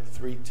reside at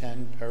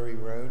 310 Perry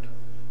Road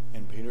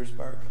in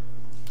Petersburg.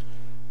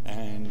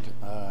 And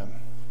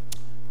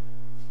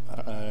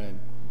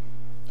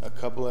a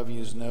couple of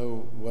you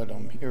know what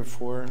I'm here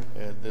for.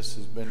 This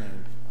has been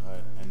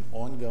an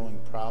ongoing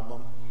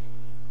problem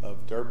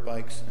of dirt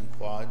bikes and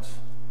quads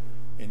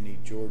in the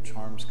George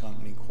Harms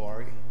Company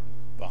quarry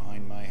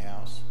behind my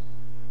house,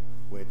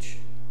 which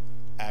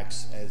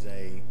acts as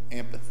a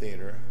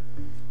amphitheater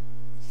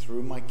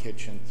through my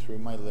kitchen, through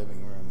my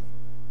living room,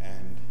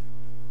 and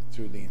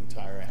through the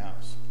entire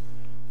house.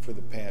 For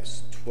the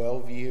past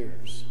 12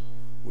 years,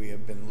 we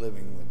have been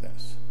living with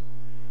this.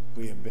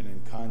 We have been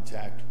in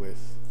contact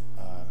with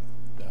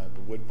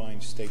the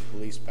Woodbine State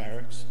Police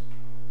Barracks.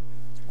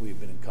 We've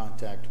been in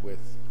contact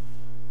with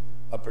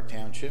Upper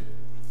Township.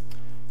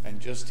 And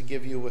just to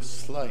give you a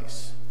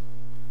slice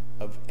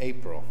of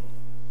April,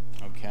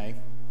 okay,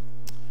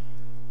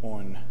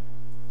 on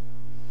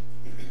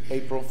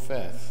April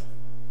 5th,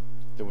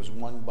 there was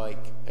one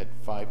bike at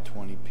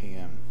 5:20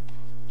 p.m.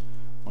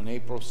 On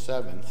April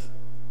 7th,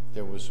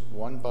 there was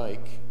one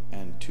bike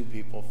and two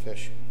people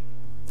fishing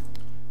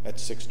at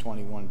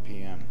 6:21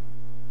 p.m.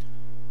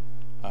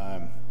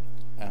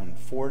 On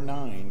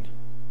 4/9,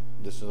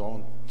 this is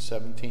all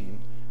 17,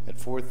 at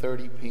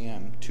 4:30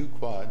 p.m., two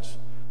quads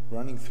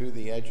running through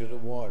the edge of the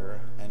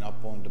water and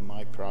up onto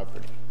my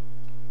property.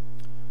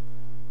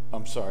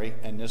 I'm sorry,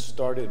 and this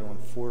started on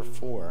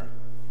 4/4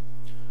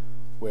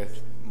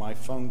 with my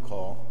phone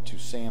call to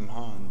Sam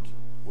Hond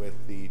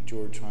with the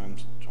George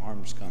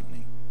Harms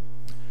Company.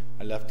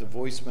 I left a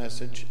voice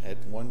message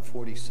at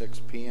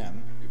 1:46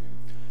 p.m.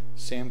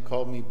 Sam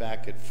called me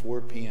back at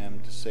 4 p.m.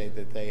 to say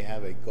that they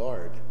have a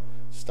guard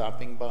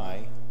stopping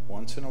by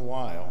once in a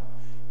while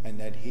and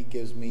that he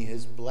gives me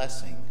his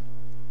blessing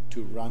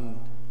to run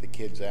the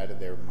kids out of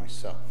there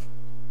myself.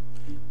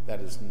 That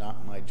is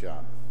not my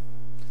job.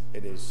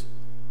 It is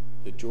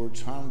the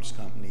George Harms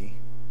Company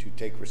to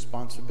take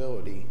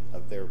responsibility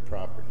of their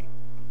property.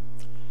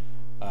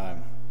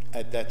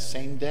 At that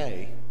same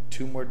day,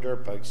 two more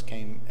dirt bikes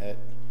came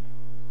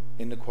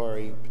in the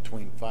quarry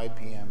between 5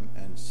 p.m.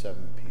 and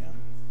 7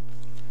 p.m.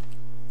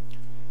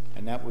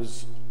 And that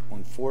was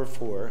on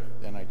 4/4,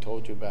 then I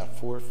told you about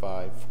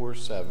 4/5,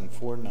 4/7,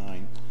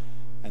 4/9,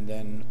 and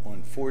then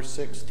on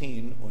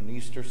 4/16 on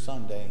Easter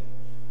Sunday,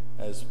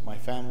 as my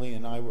family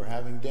and I were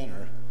having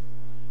dinner,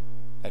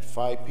 at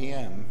 5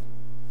 p.m.,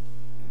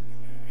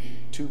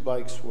 two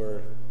bikes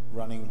were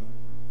running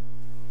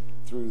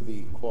through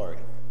the quarry,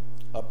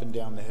 up and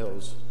down the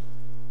hills.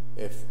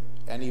 If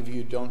any of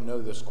you don't know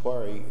this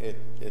quarry,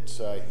 it's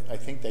I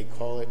think they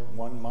call it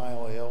 1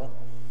 Mile Hill.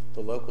 The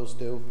locals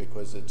do,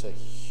 because it's a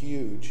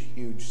huge,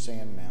 huge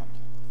sand mound.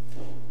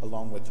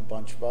 along with a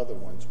bunch of other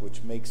ones,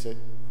 which makes it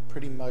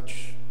pretty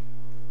much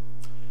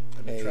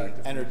An a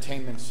attractive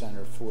entertainment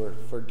center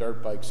for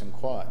dirt bikes and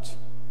quads.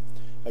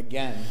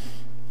 Again,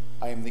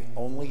 I am the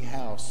only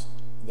house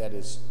that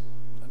is,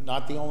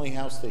 not the only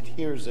house that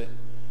hears it,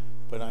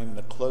 but I'm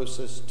the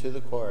closest to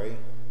the quarry,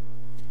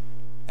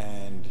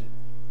 and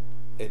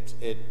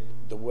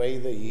the way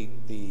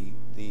the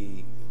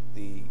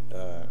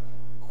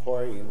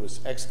quarry was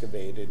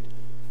excavated,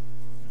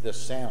 the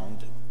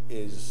sound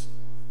is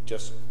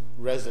just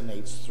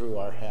resonates through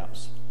our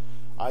house.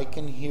 I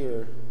can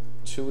hear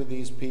two of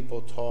these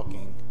people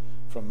talking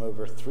from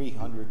over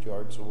 300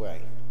 yards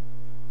away,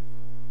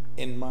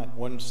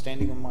 one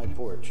standing on my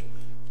porch,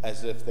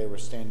 as if they were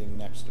standing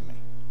next to me.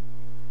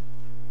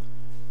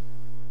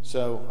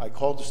 So I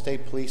called the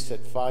state police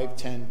at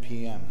 5:10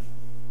 p.m.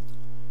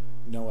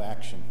 No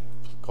action.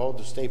 Called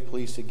the state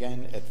police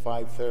again at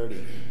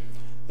 5:30.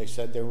 They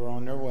said they were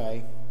on their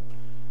way.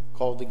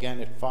 Called again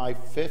at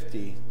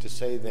 5:50 to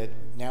say that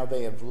now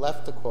they have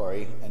left the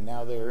quarry and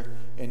now they're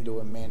into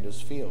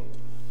Amanda's Field.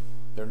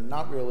 They're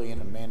not really in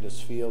Amanda's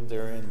Field.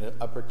 They're in the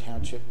Upper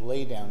Township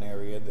laydown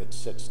area that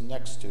sits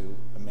next to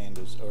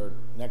Amanda's, or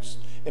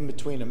in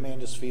between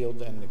Amanda's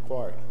Field and the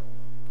quarry,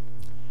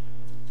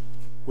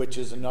 which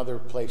is another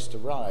place to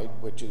ride,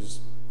 which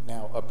is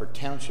now Upper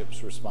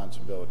Township's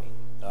responsibility.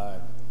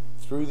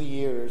 Through the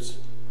years,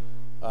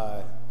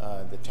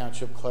 the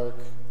township clerk,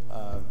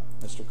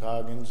 Mr.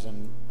 Coggins,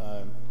 and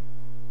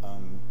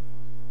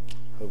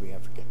Hobie, I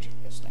forget your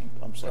last name,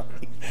 I'm sorry.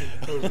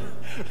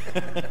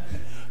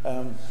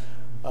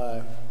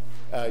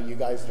 You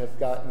guys have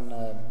gotten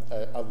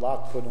a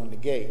lock put on the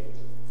gate.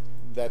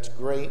 That's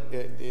great.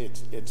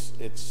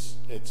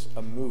 It's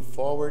a move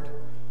forward,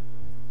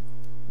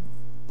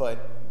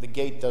 but the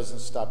gate doesn't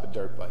stop a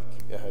dirt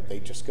bike. They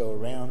just go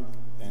around,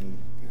 and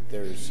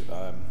there's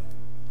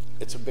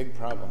it's a big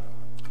problem.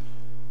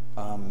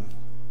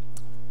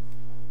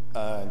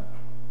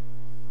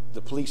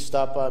 The police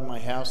stopped by my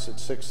house at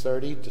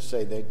 6:30 to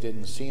say they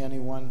didn't see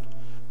anyone.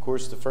 Of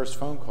course, the first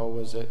phone call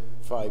was at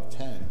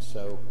 5:10.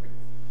 So,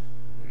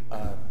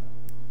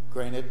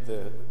 granted,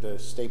 the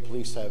state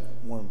police have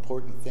more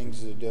important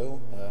things to do.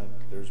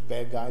 There's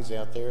bad guys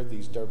out there.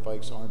 These dirt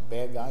bikes aren't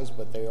bad guys,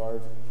 but they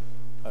are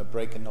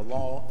breaking the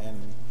law.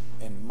 And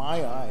in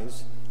my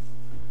eyes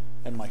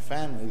and my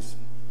family's,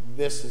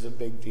 this is a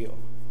big deal.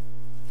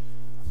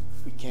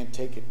 We can't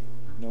take it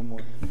no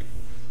more.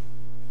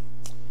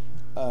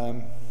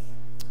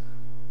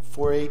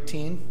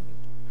 4:18,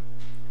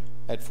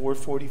 at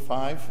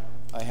 4:45,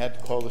 I had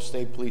to call the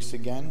state police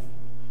again,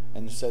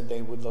 and said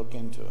they would look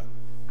into it.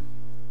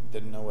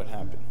 Didn't know what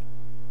happened.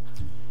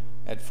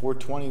 At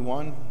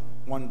 4:21,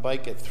 one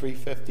bike at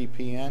 3:50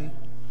 p.m.,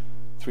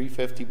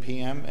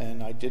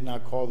 and I did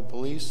not call the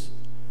police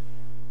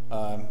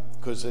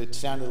because it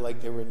sounded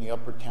like they were in the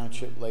Upper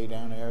Township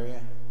laydown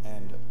area,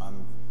 and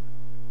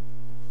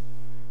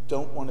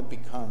don't want to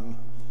become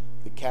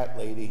the cat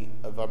lady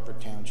of Upper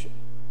Township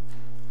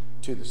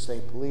to the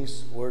state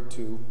police or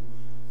to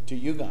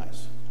you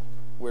guys.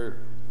 We're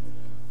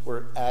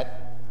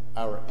at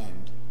our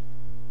end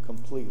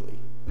completely.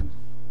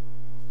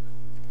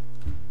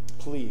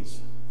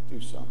 Please do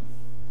something.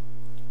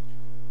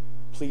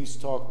 Please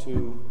talk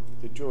to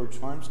the George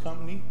Farms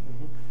Company.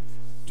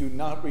 Do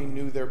not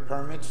renew their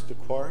permits to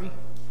quarry.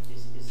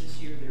 Is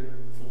this year their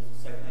full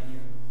site plan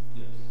year?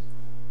 Yes.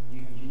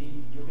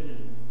 You're gonna,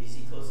 is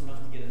he close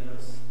enough to get a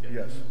notice?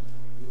 Yes.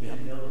 You'll get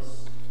a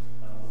notice.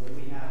 What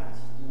we have is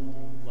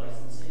dual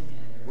licensing,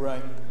 and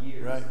Right, every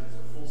year right. there's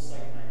a full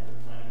site plan to the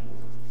planning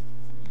board.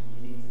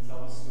 You need to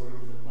tell the story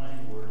to the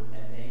planning board,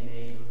 and they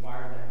may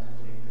require them to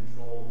put in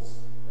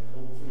controls that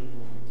hopefully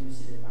will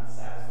reduce it if not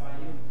satisfy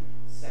you.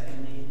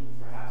 Secondly,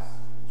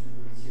 perhaps the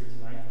trooper who's here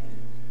tonight can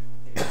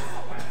take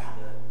a back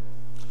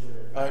to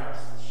the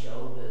facts to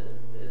show the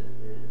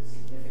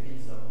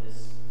significance of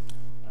this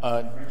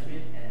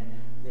infringement, and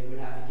they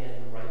would have to get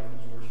the right from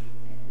George.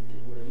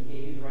 Where he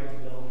gave you the right to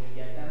go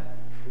get them,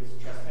 it's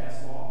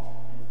trespass law,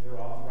 and if they're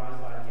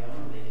authorized by the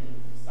owner, they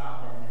can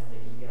stop them if they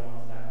can get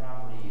onto that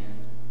property and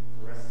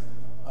arrest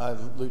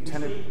them.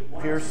 Lieutenant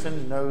Usually,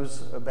 Pearson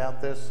knows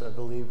about this. I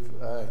believe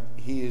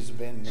he has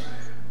been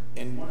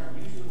in.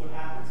 Usually what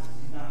happens is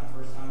it's not the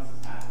first time this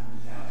has happened in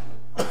the township.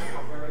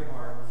 They're very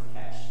hard to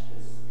catch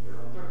because they're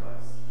on dirt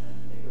bikes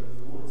and they go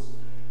through the woods.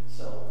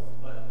 So,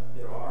 but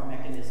there are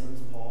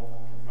mechanisms,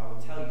 Paul can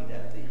probably tell you,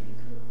 that you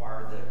can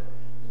require the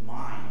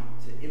mine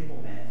to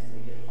implement to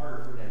make it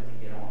harder for them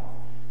to get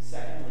on.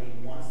 Secondly,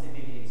 once they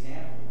make an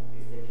example,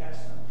 if they catch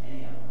them,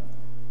 any of them,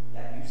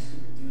 that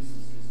usually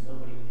reduces because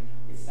nobody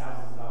gets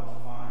thousands of dollars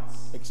of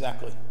fines.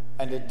 Exactly,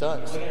 and it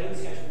does. All you gotta do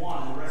is catch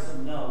one, and the rest of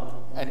them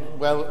know. And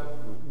well,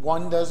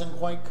 one doesn't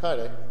quite cut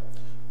it,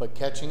 but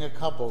catching a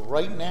couple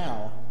right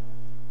now,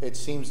 it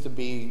seems to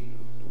be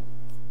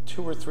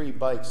 2 or 3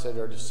 bikes that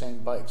are the same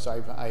bikes.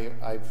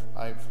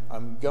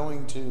 I'm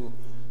going to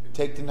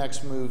take the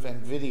next move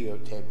and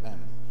videotape them.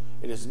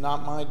 It is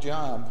not my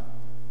job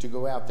to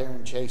go out there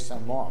and chase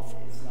them off.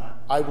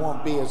 I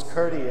won't be as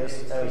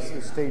courteous as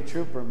the state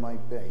trooper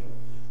might be,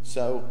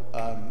 So,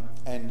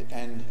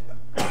 and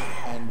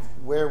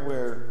where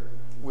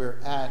we're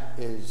at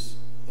is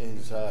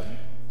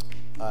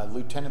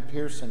Lieutenant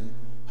Pearson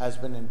has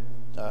been in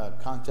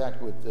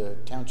contact with the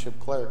township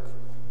clerk,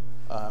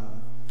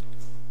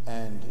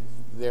 and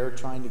they're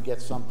trying to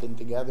get something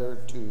together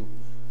to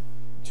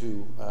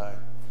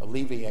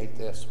alleviate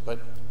this. But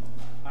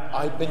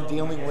I've been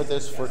dealing with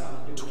this for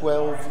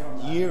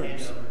 12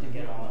 years. To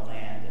get on the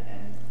land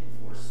and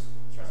enforce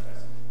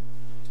trespassing.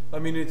 I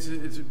mean, it's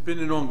been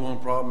an ongoing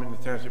problem in the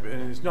township,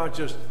 and it's not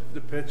just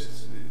the pits.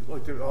 It's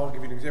like I'll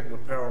give you an example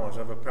of power lines. I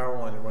have a power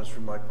line that runs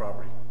through my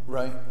property.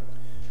 Right.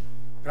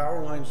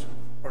 Power lines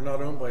are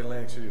not owned by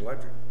Atlantic City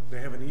Electric. They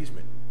have an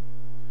easement.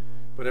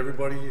 But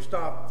everybody you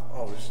stop,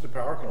 oh, this is the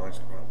power line's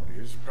property.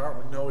 This is power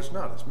line. No, it's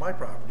not. It's my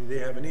property. They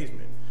have an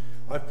easement.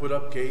 I've put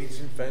up gates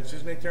and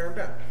fences, and they tear them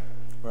down.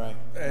 Right.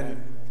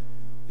 And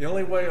the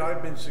only way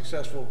I've been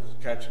successful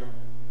catching them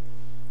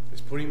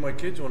is putting my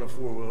kids on a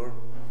four-wheeler,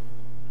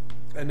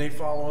 and they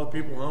follow other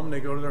people home, and they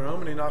go to their home,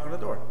 and they knock on the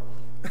door.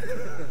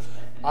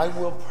 I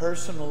will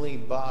personally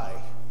buy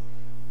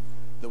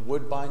the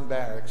Woodbine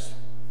Barracks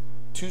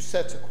 2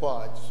 sets of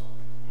quads.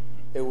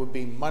 It would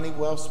be money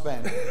well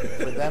spent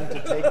for them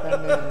to take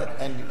them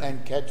in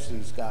and catch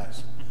these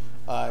guys.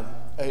 I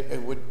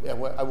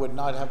would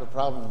not have a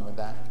problem with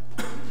that.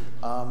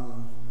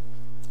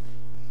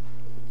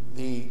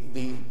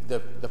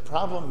 The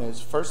problem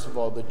is, first of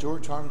all, the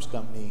George Arms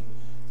Company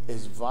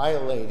is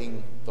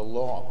violating the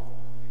law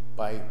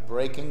by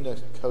breaking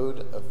the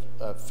code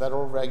of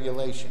federal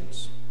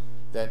regulations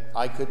that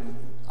I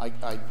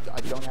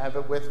don't have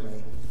it with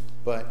me,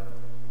 but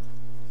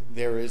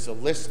there is a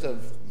list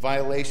of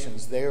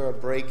violations they are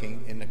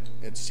breaking in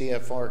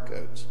CFR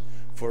codes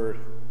for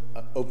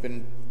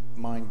open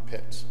mine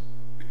pits.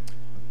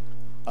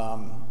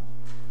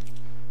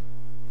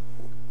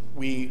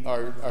 We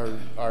are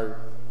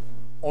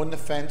on the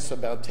fence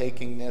about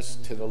taking this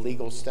to the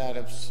legal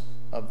status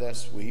of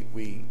this.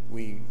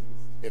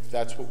 If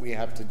that's what we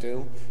have to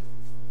do,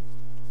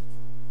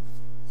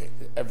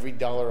 every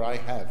dollar I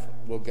have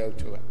will go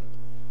to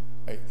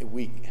it.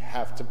 We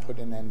have to put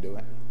an end to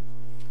it.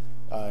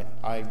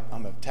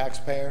 I'm a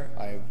taxpayer.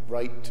 I have a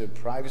right to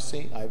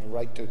privacy. I have a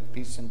right to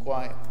peace and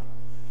quiet.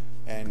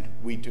 And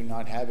we do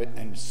not have it.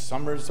 And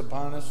summer's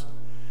upon us,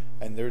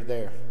 and they're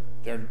there.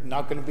 They're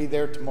not going to be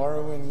there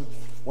tomorrow and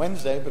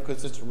Wednesday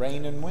because it's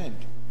rain and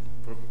wind.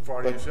 For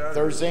Friday and Saturday.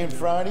 Thursday and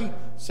Friday,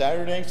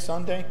 Saturday,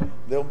 Sunday,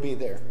 they'll be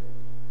there.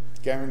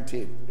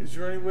 Guaranteed. Is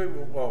there any way,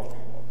 well,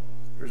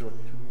 here's what,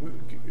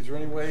 is there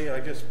any way, I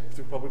guess,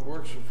 through Public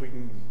Works, if we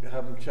can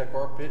have them check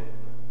our pit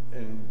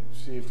and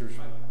see if there's...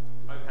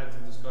 I've had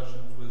some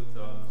discussions with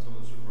some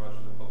of the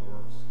supervisors of Public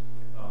Works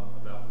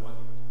about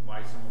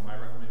why some of my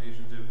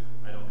recommendations do.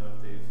 I don't know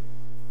if they've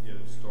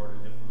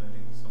started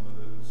implementing some of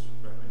those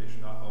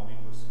recommendations. I'll meet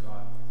with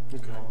Scott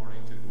tomorrow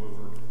morning to go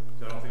over.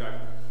 So I don't think I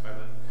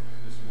let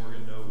Mr.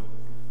 Morgan know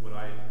what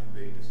I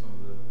conveyed to some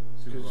of the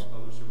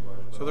other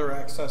supervisors. So they're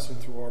accessing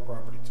through our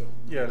property too?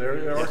 Yeah,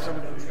 there are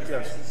some,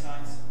 yes.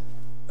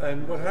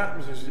 And what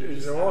happens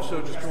is they're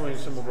also destroying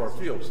some of our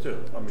fields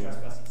too. I mean,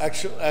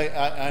 actually,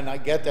 and I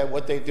get that.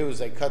 What they do is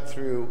they cut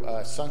through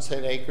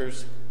Sunset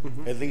Acres,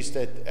 at least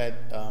at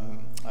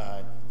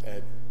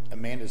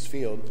Amanda's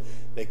Field.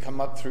 They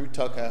come up through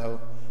Tuckahoe,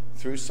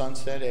 through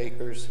Sunset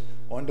Acres,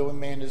 onto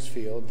Amanda's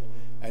Field,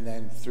 and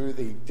then through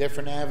the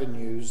different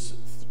avenues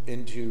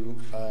into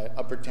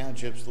Upper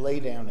Township's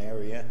laydown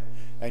area.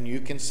 And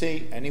you can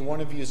see, any one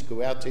of you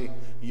go out to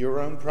your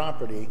own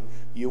property,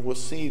 you will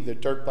see the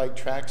dirt bike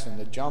tracks and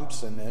the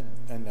jumps and the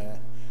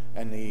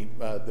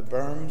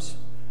berms,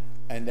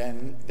 and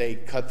then they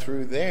cut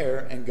through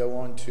there and go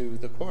on to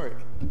the quarry.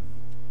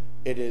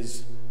 It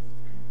is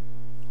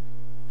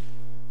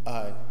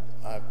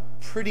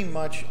pretty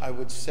much, I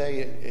would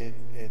say,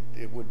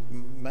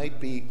 might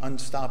be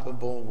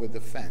unstoppable with a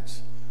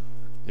fence.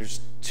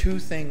 There's 2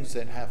 things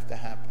that have to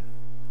happen.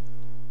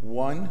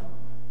 One,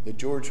 the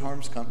George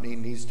Harms Company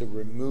needs to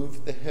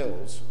remove the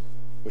hills,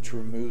 which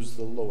removes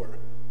the lure.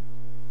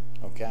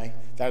 Okay?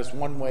 That is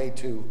one way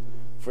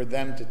for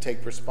them to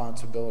take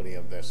responsibility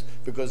of this,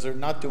 because they're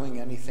not doing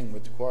anything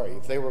with the quarry.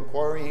 If they were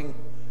quarrying,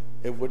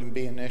 it wouldn't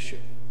be an issue,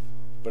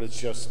 but it's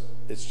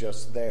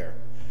just there.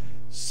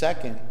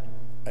 Second,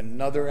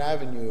 another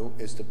avenue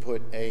is to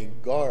put a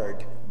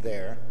guard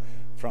there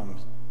from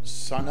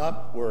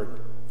sunup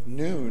or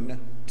noon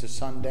to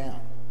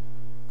sundown,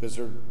 because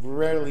they're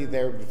rarely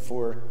there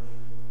before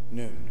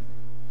noon.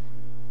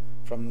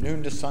 From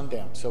noon to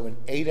sundown. So an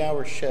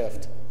 8-hour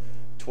shift,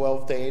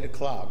 12 to 8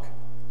 o'clock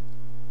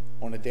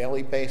on a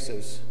daily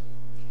basis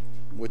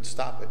would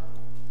stop it.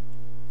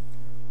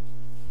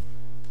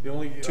 the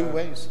only... 2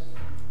 ways.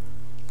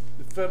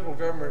 The federal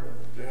government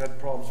had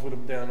problems with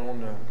them down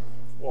on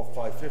off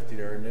 550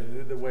 there,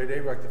 and the way they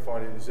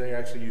rectified it is they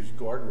actually used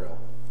guardrail.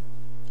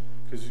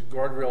 Because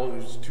guardrail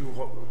is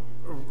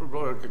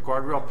like a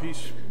guardrail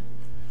piece,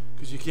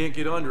 because you can't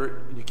get under it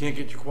and you can't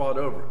get your quad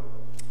over it.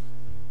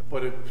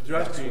 But a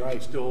pedestrian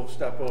can still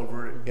step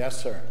over it.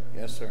 Yes, sir.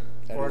 Yes, sir.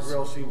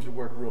 Guardrail seems to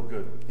work real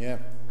good. Yeah.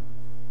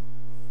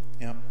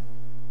 Yep.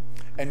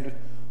 And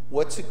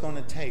what's it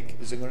gonna take?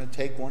 Is it gonna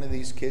take one of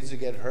these kids to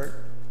get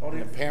hurt? Oh, And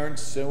yeah. the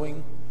parents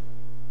suing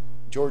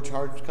George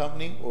Hart's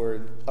company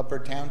or Upper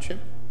Township?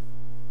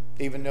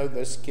 Even though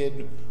this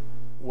kid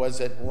was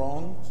at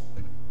wrong?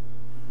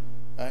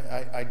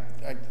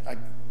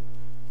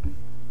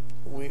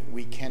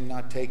 We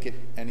cannot take it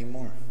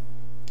anymore.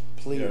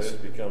 You know, Please, it's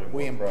becoming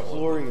we more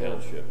implore prevalent in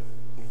the you. township.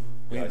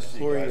 We I see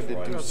implore you guys to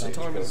riding do It's the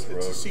something. time, it's a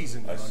Road.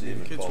 season now. I see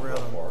them in Kids are Caldwell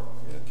out Park. on,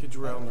 Yeah. kids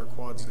are out on their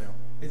quads now.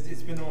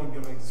 It's been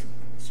ongoing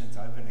since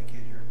I've been a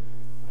kid here,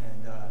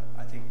 and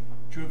I think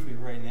truthfully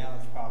right now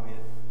it's probably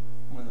at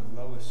one of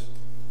the lowest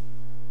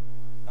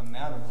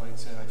amount of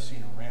bikes that I've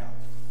seen around.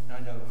 And I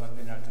know I've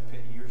been out to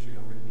pit years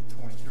ago where there'd be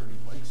 20, 30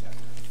 bikes out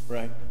there.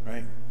 Right,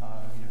 right.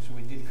 You know, so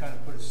we did kind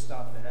of put a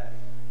stop to that.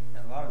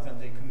 And a lot of times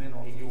they come in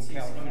off the You can old see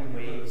some California in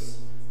road.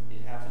 waves.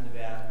 It happened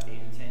about 8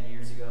 or 10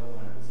 years ago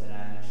when it was at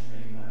an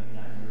extreme, maybe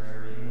not in your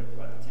area, but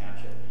throughout the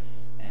township.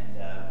 And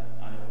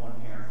I know one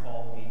parent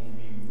called me and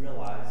we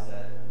realized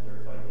that the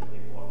dirt bike that they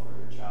bought for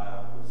their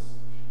child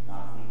was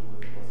not legal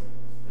if it wasn't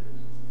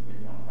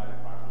written on private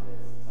property,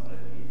 that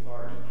somebody had the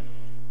authority.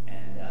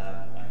 And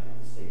I think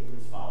the state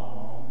police followed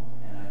them home,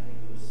 and I think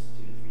it was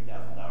 $2,000 to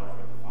 $3,000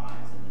 worth of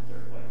fines, and the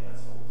dirt bike got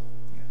sold.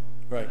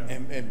 Right,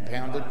 and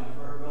impounded?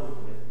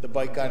 The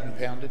bike got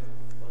impounded?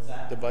 What's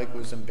that? The bike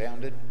was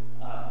impounded?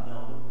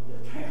 No, the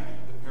parent.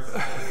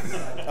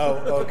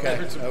 Oh, okay,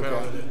 Parents okay.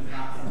 impounded it.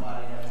 Not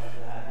somebody that wanted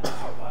to have to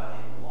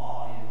violate the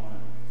law, you didn't want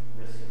to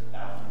risk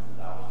thousands of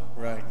dollars.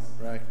 Right,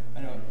 right. I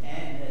know.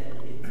 And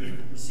it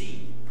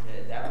received,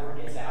 that word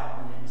gets out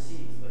and it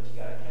receives, but you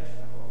gotta catch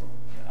that program.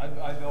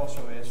 I've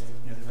also asked,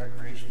 you know, the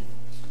recreation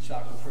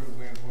soccer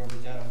program,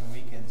 whoever's out on the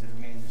weekends at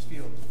Amanda's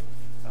Field.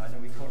 I know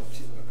we caught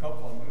a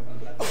couple of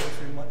them about 2 or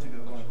 3 months ago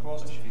going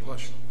across the field.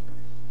 Bless you.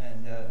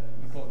 And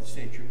we called the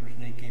state troopers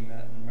and they came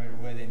out and right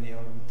away they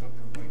nailed them and took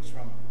their bikes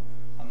from them.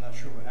 I'm not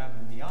sure what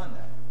happened beyond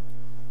that.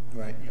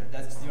 Right. Yeah,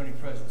 that's the only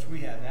presence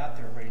we have out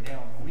there right now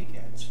on the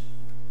weekends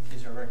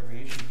is our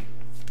recreation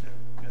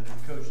people,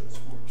 the coaching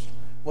sports.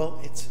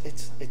 Well,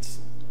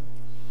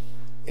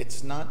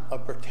 it's not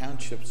Upper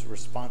Township's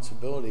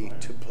responsibility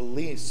to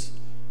police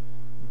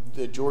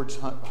the George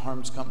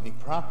Harms Company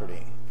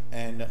property.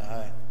 And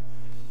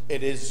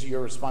it is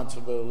your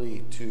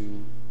responsibility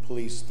to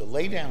police the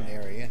laydown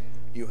area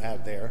you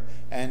have there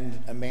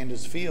and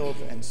Amanda's Field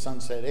and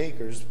Sunset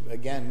Acres.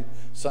 Again,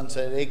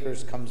 Sunset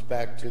Acres comes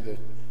back to the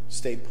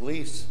state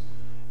police.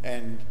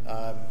 And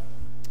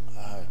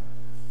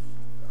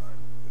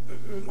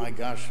my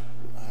gosh.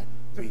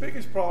 The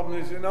biggest problem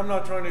is, and I'm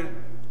not trying to,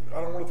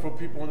 I don't want to throw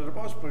people under the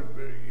bus, but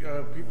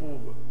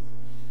people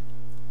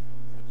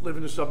live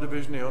in a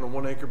subdivision, they own a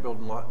 1 acre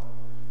building lot,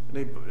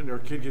 and their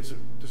kid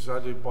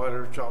decide to buy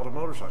their child a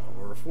motorcycle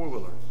or a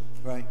 4-wheeler.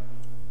 Right.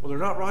 Well, they're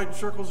not riding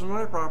circles on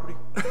my property.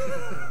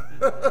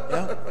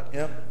 Yeah,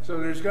 yeah. So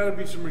there's got to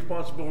be some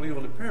responsibility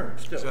on the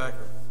parents too.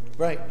 Exactly.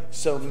 Right.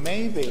 So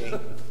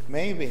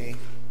maybe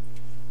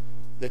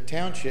the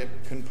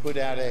township can put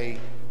out a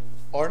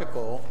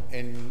article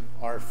in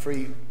our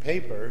free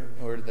paper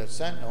or the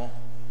Sentinel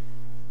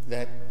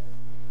that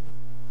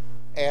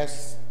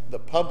asks the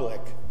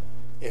public,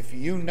 if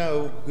you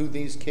know who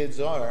these kids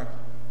are,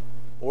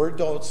 or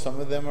adults, some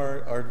of them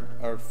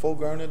are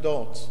full-grown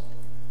adults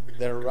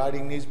that are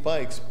riding these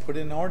bikes, put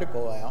an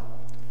article out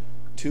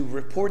to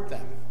report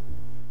them.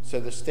 So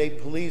the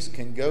state police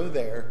can go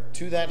there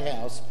to that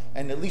house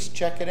and at least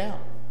check it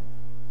out.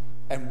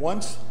 And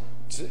once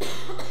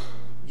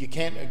you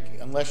can't,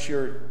 unless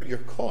you're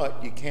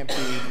caught, you can't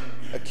be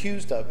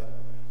accused of it.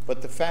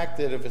 But the fact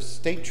that if a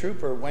state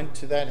trooper went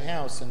to that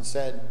house and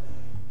said,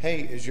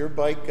 hey, is your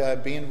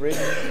bike being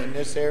ridden in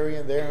this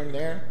area, there and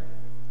there,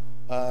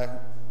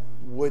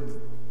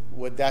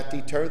 would that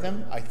deter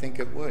them? I think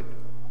it would,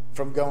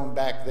 from going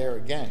back there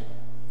again.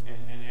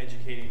 And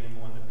educating them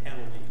on the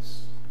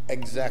penalties.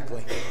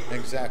 Exactly,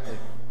 exactly.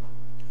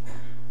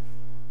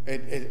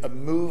 A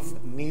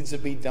move needs to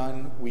be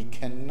done. We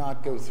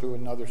cannot go through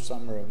another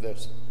summer of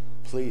this.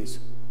 Please,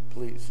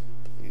 please,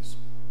 please.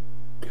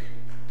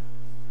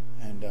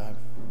 And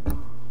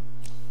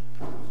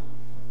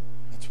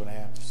that's what I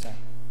have to say.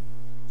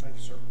 Thank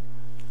you, sir.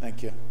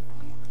 Thank you.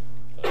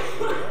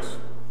 Anybody else?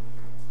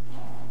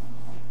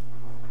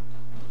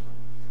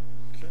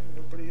 Okay,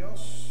 nobody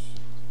else?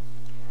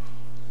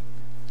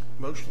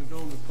 Motion to go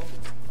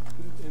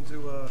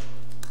into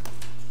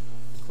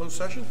closed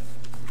session?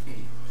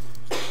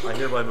 I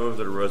hereby move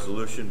that a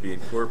resolution be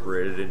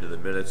incorporated into the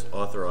minutes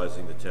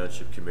authorizing the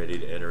Township Committee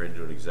to enter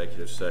into an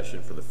executive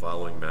session for the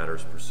following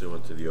matters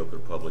pursuant to the Open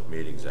Public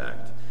Meetings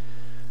Act.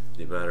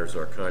 The matters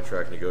are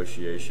contract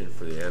negotiation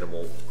for the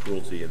animal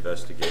cruelty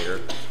investigator,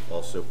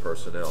 also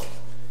personnel.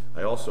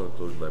 I also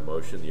include in my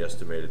motion the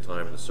estimated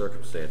time and the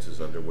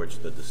circumstances under which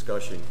the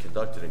discussion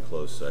conducted in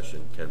closed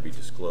session can be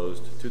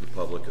disclosed to the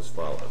public as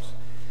follows.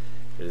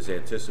 It is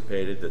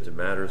anticipated that the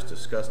matters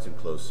discussed in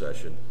closed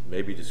session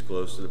may be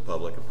disclosed to the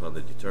public upon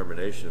the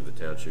determination of the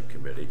Township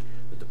Committee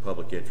that the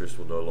public interest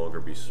will no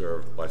longer be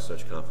served by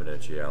such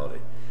confidentiality.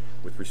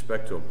 With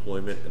respect to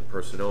employment and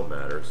personnel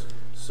matters,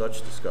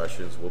 such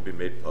discussions will be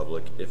made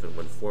public if and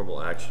when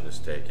formal action is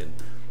taken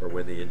or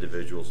when the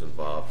individuals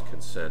involved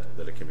consent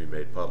that it can be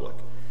made public.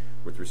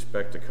 With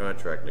respect to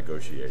contract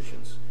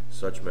negotiations,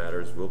 such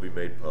matters will be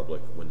made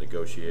public when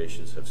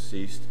negotiations have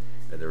ceased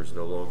and there is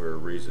no longer a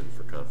reason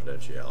for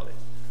confidentiality.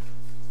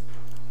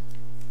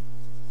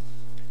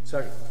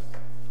 Second.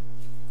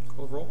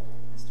 Call the roll?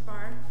 Mr.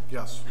 Barr?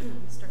 Yes.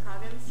 Mr.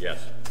 Coggins?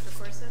 Yes. Mr.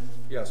 Corson?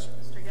 Yes.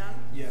 Mr. Young?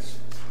 Yes.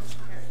 Motion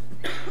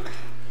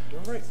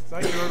carried. All right,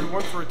 thank you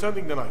everyone for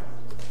attending tonight.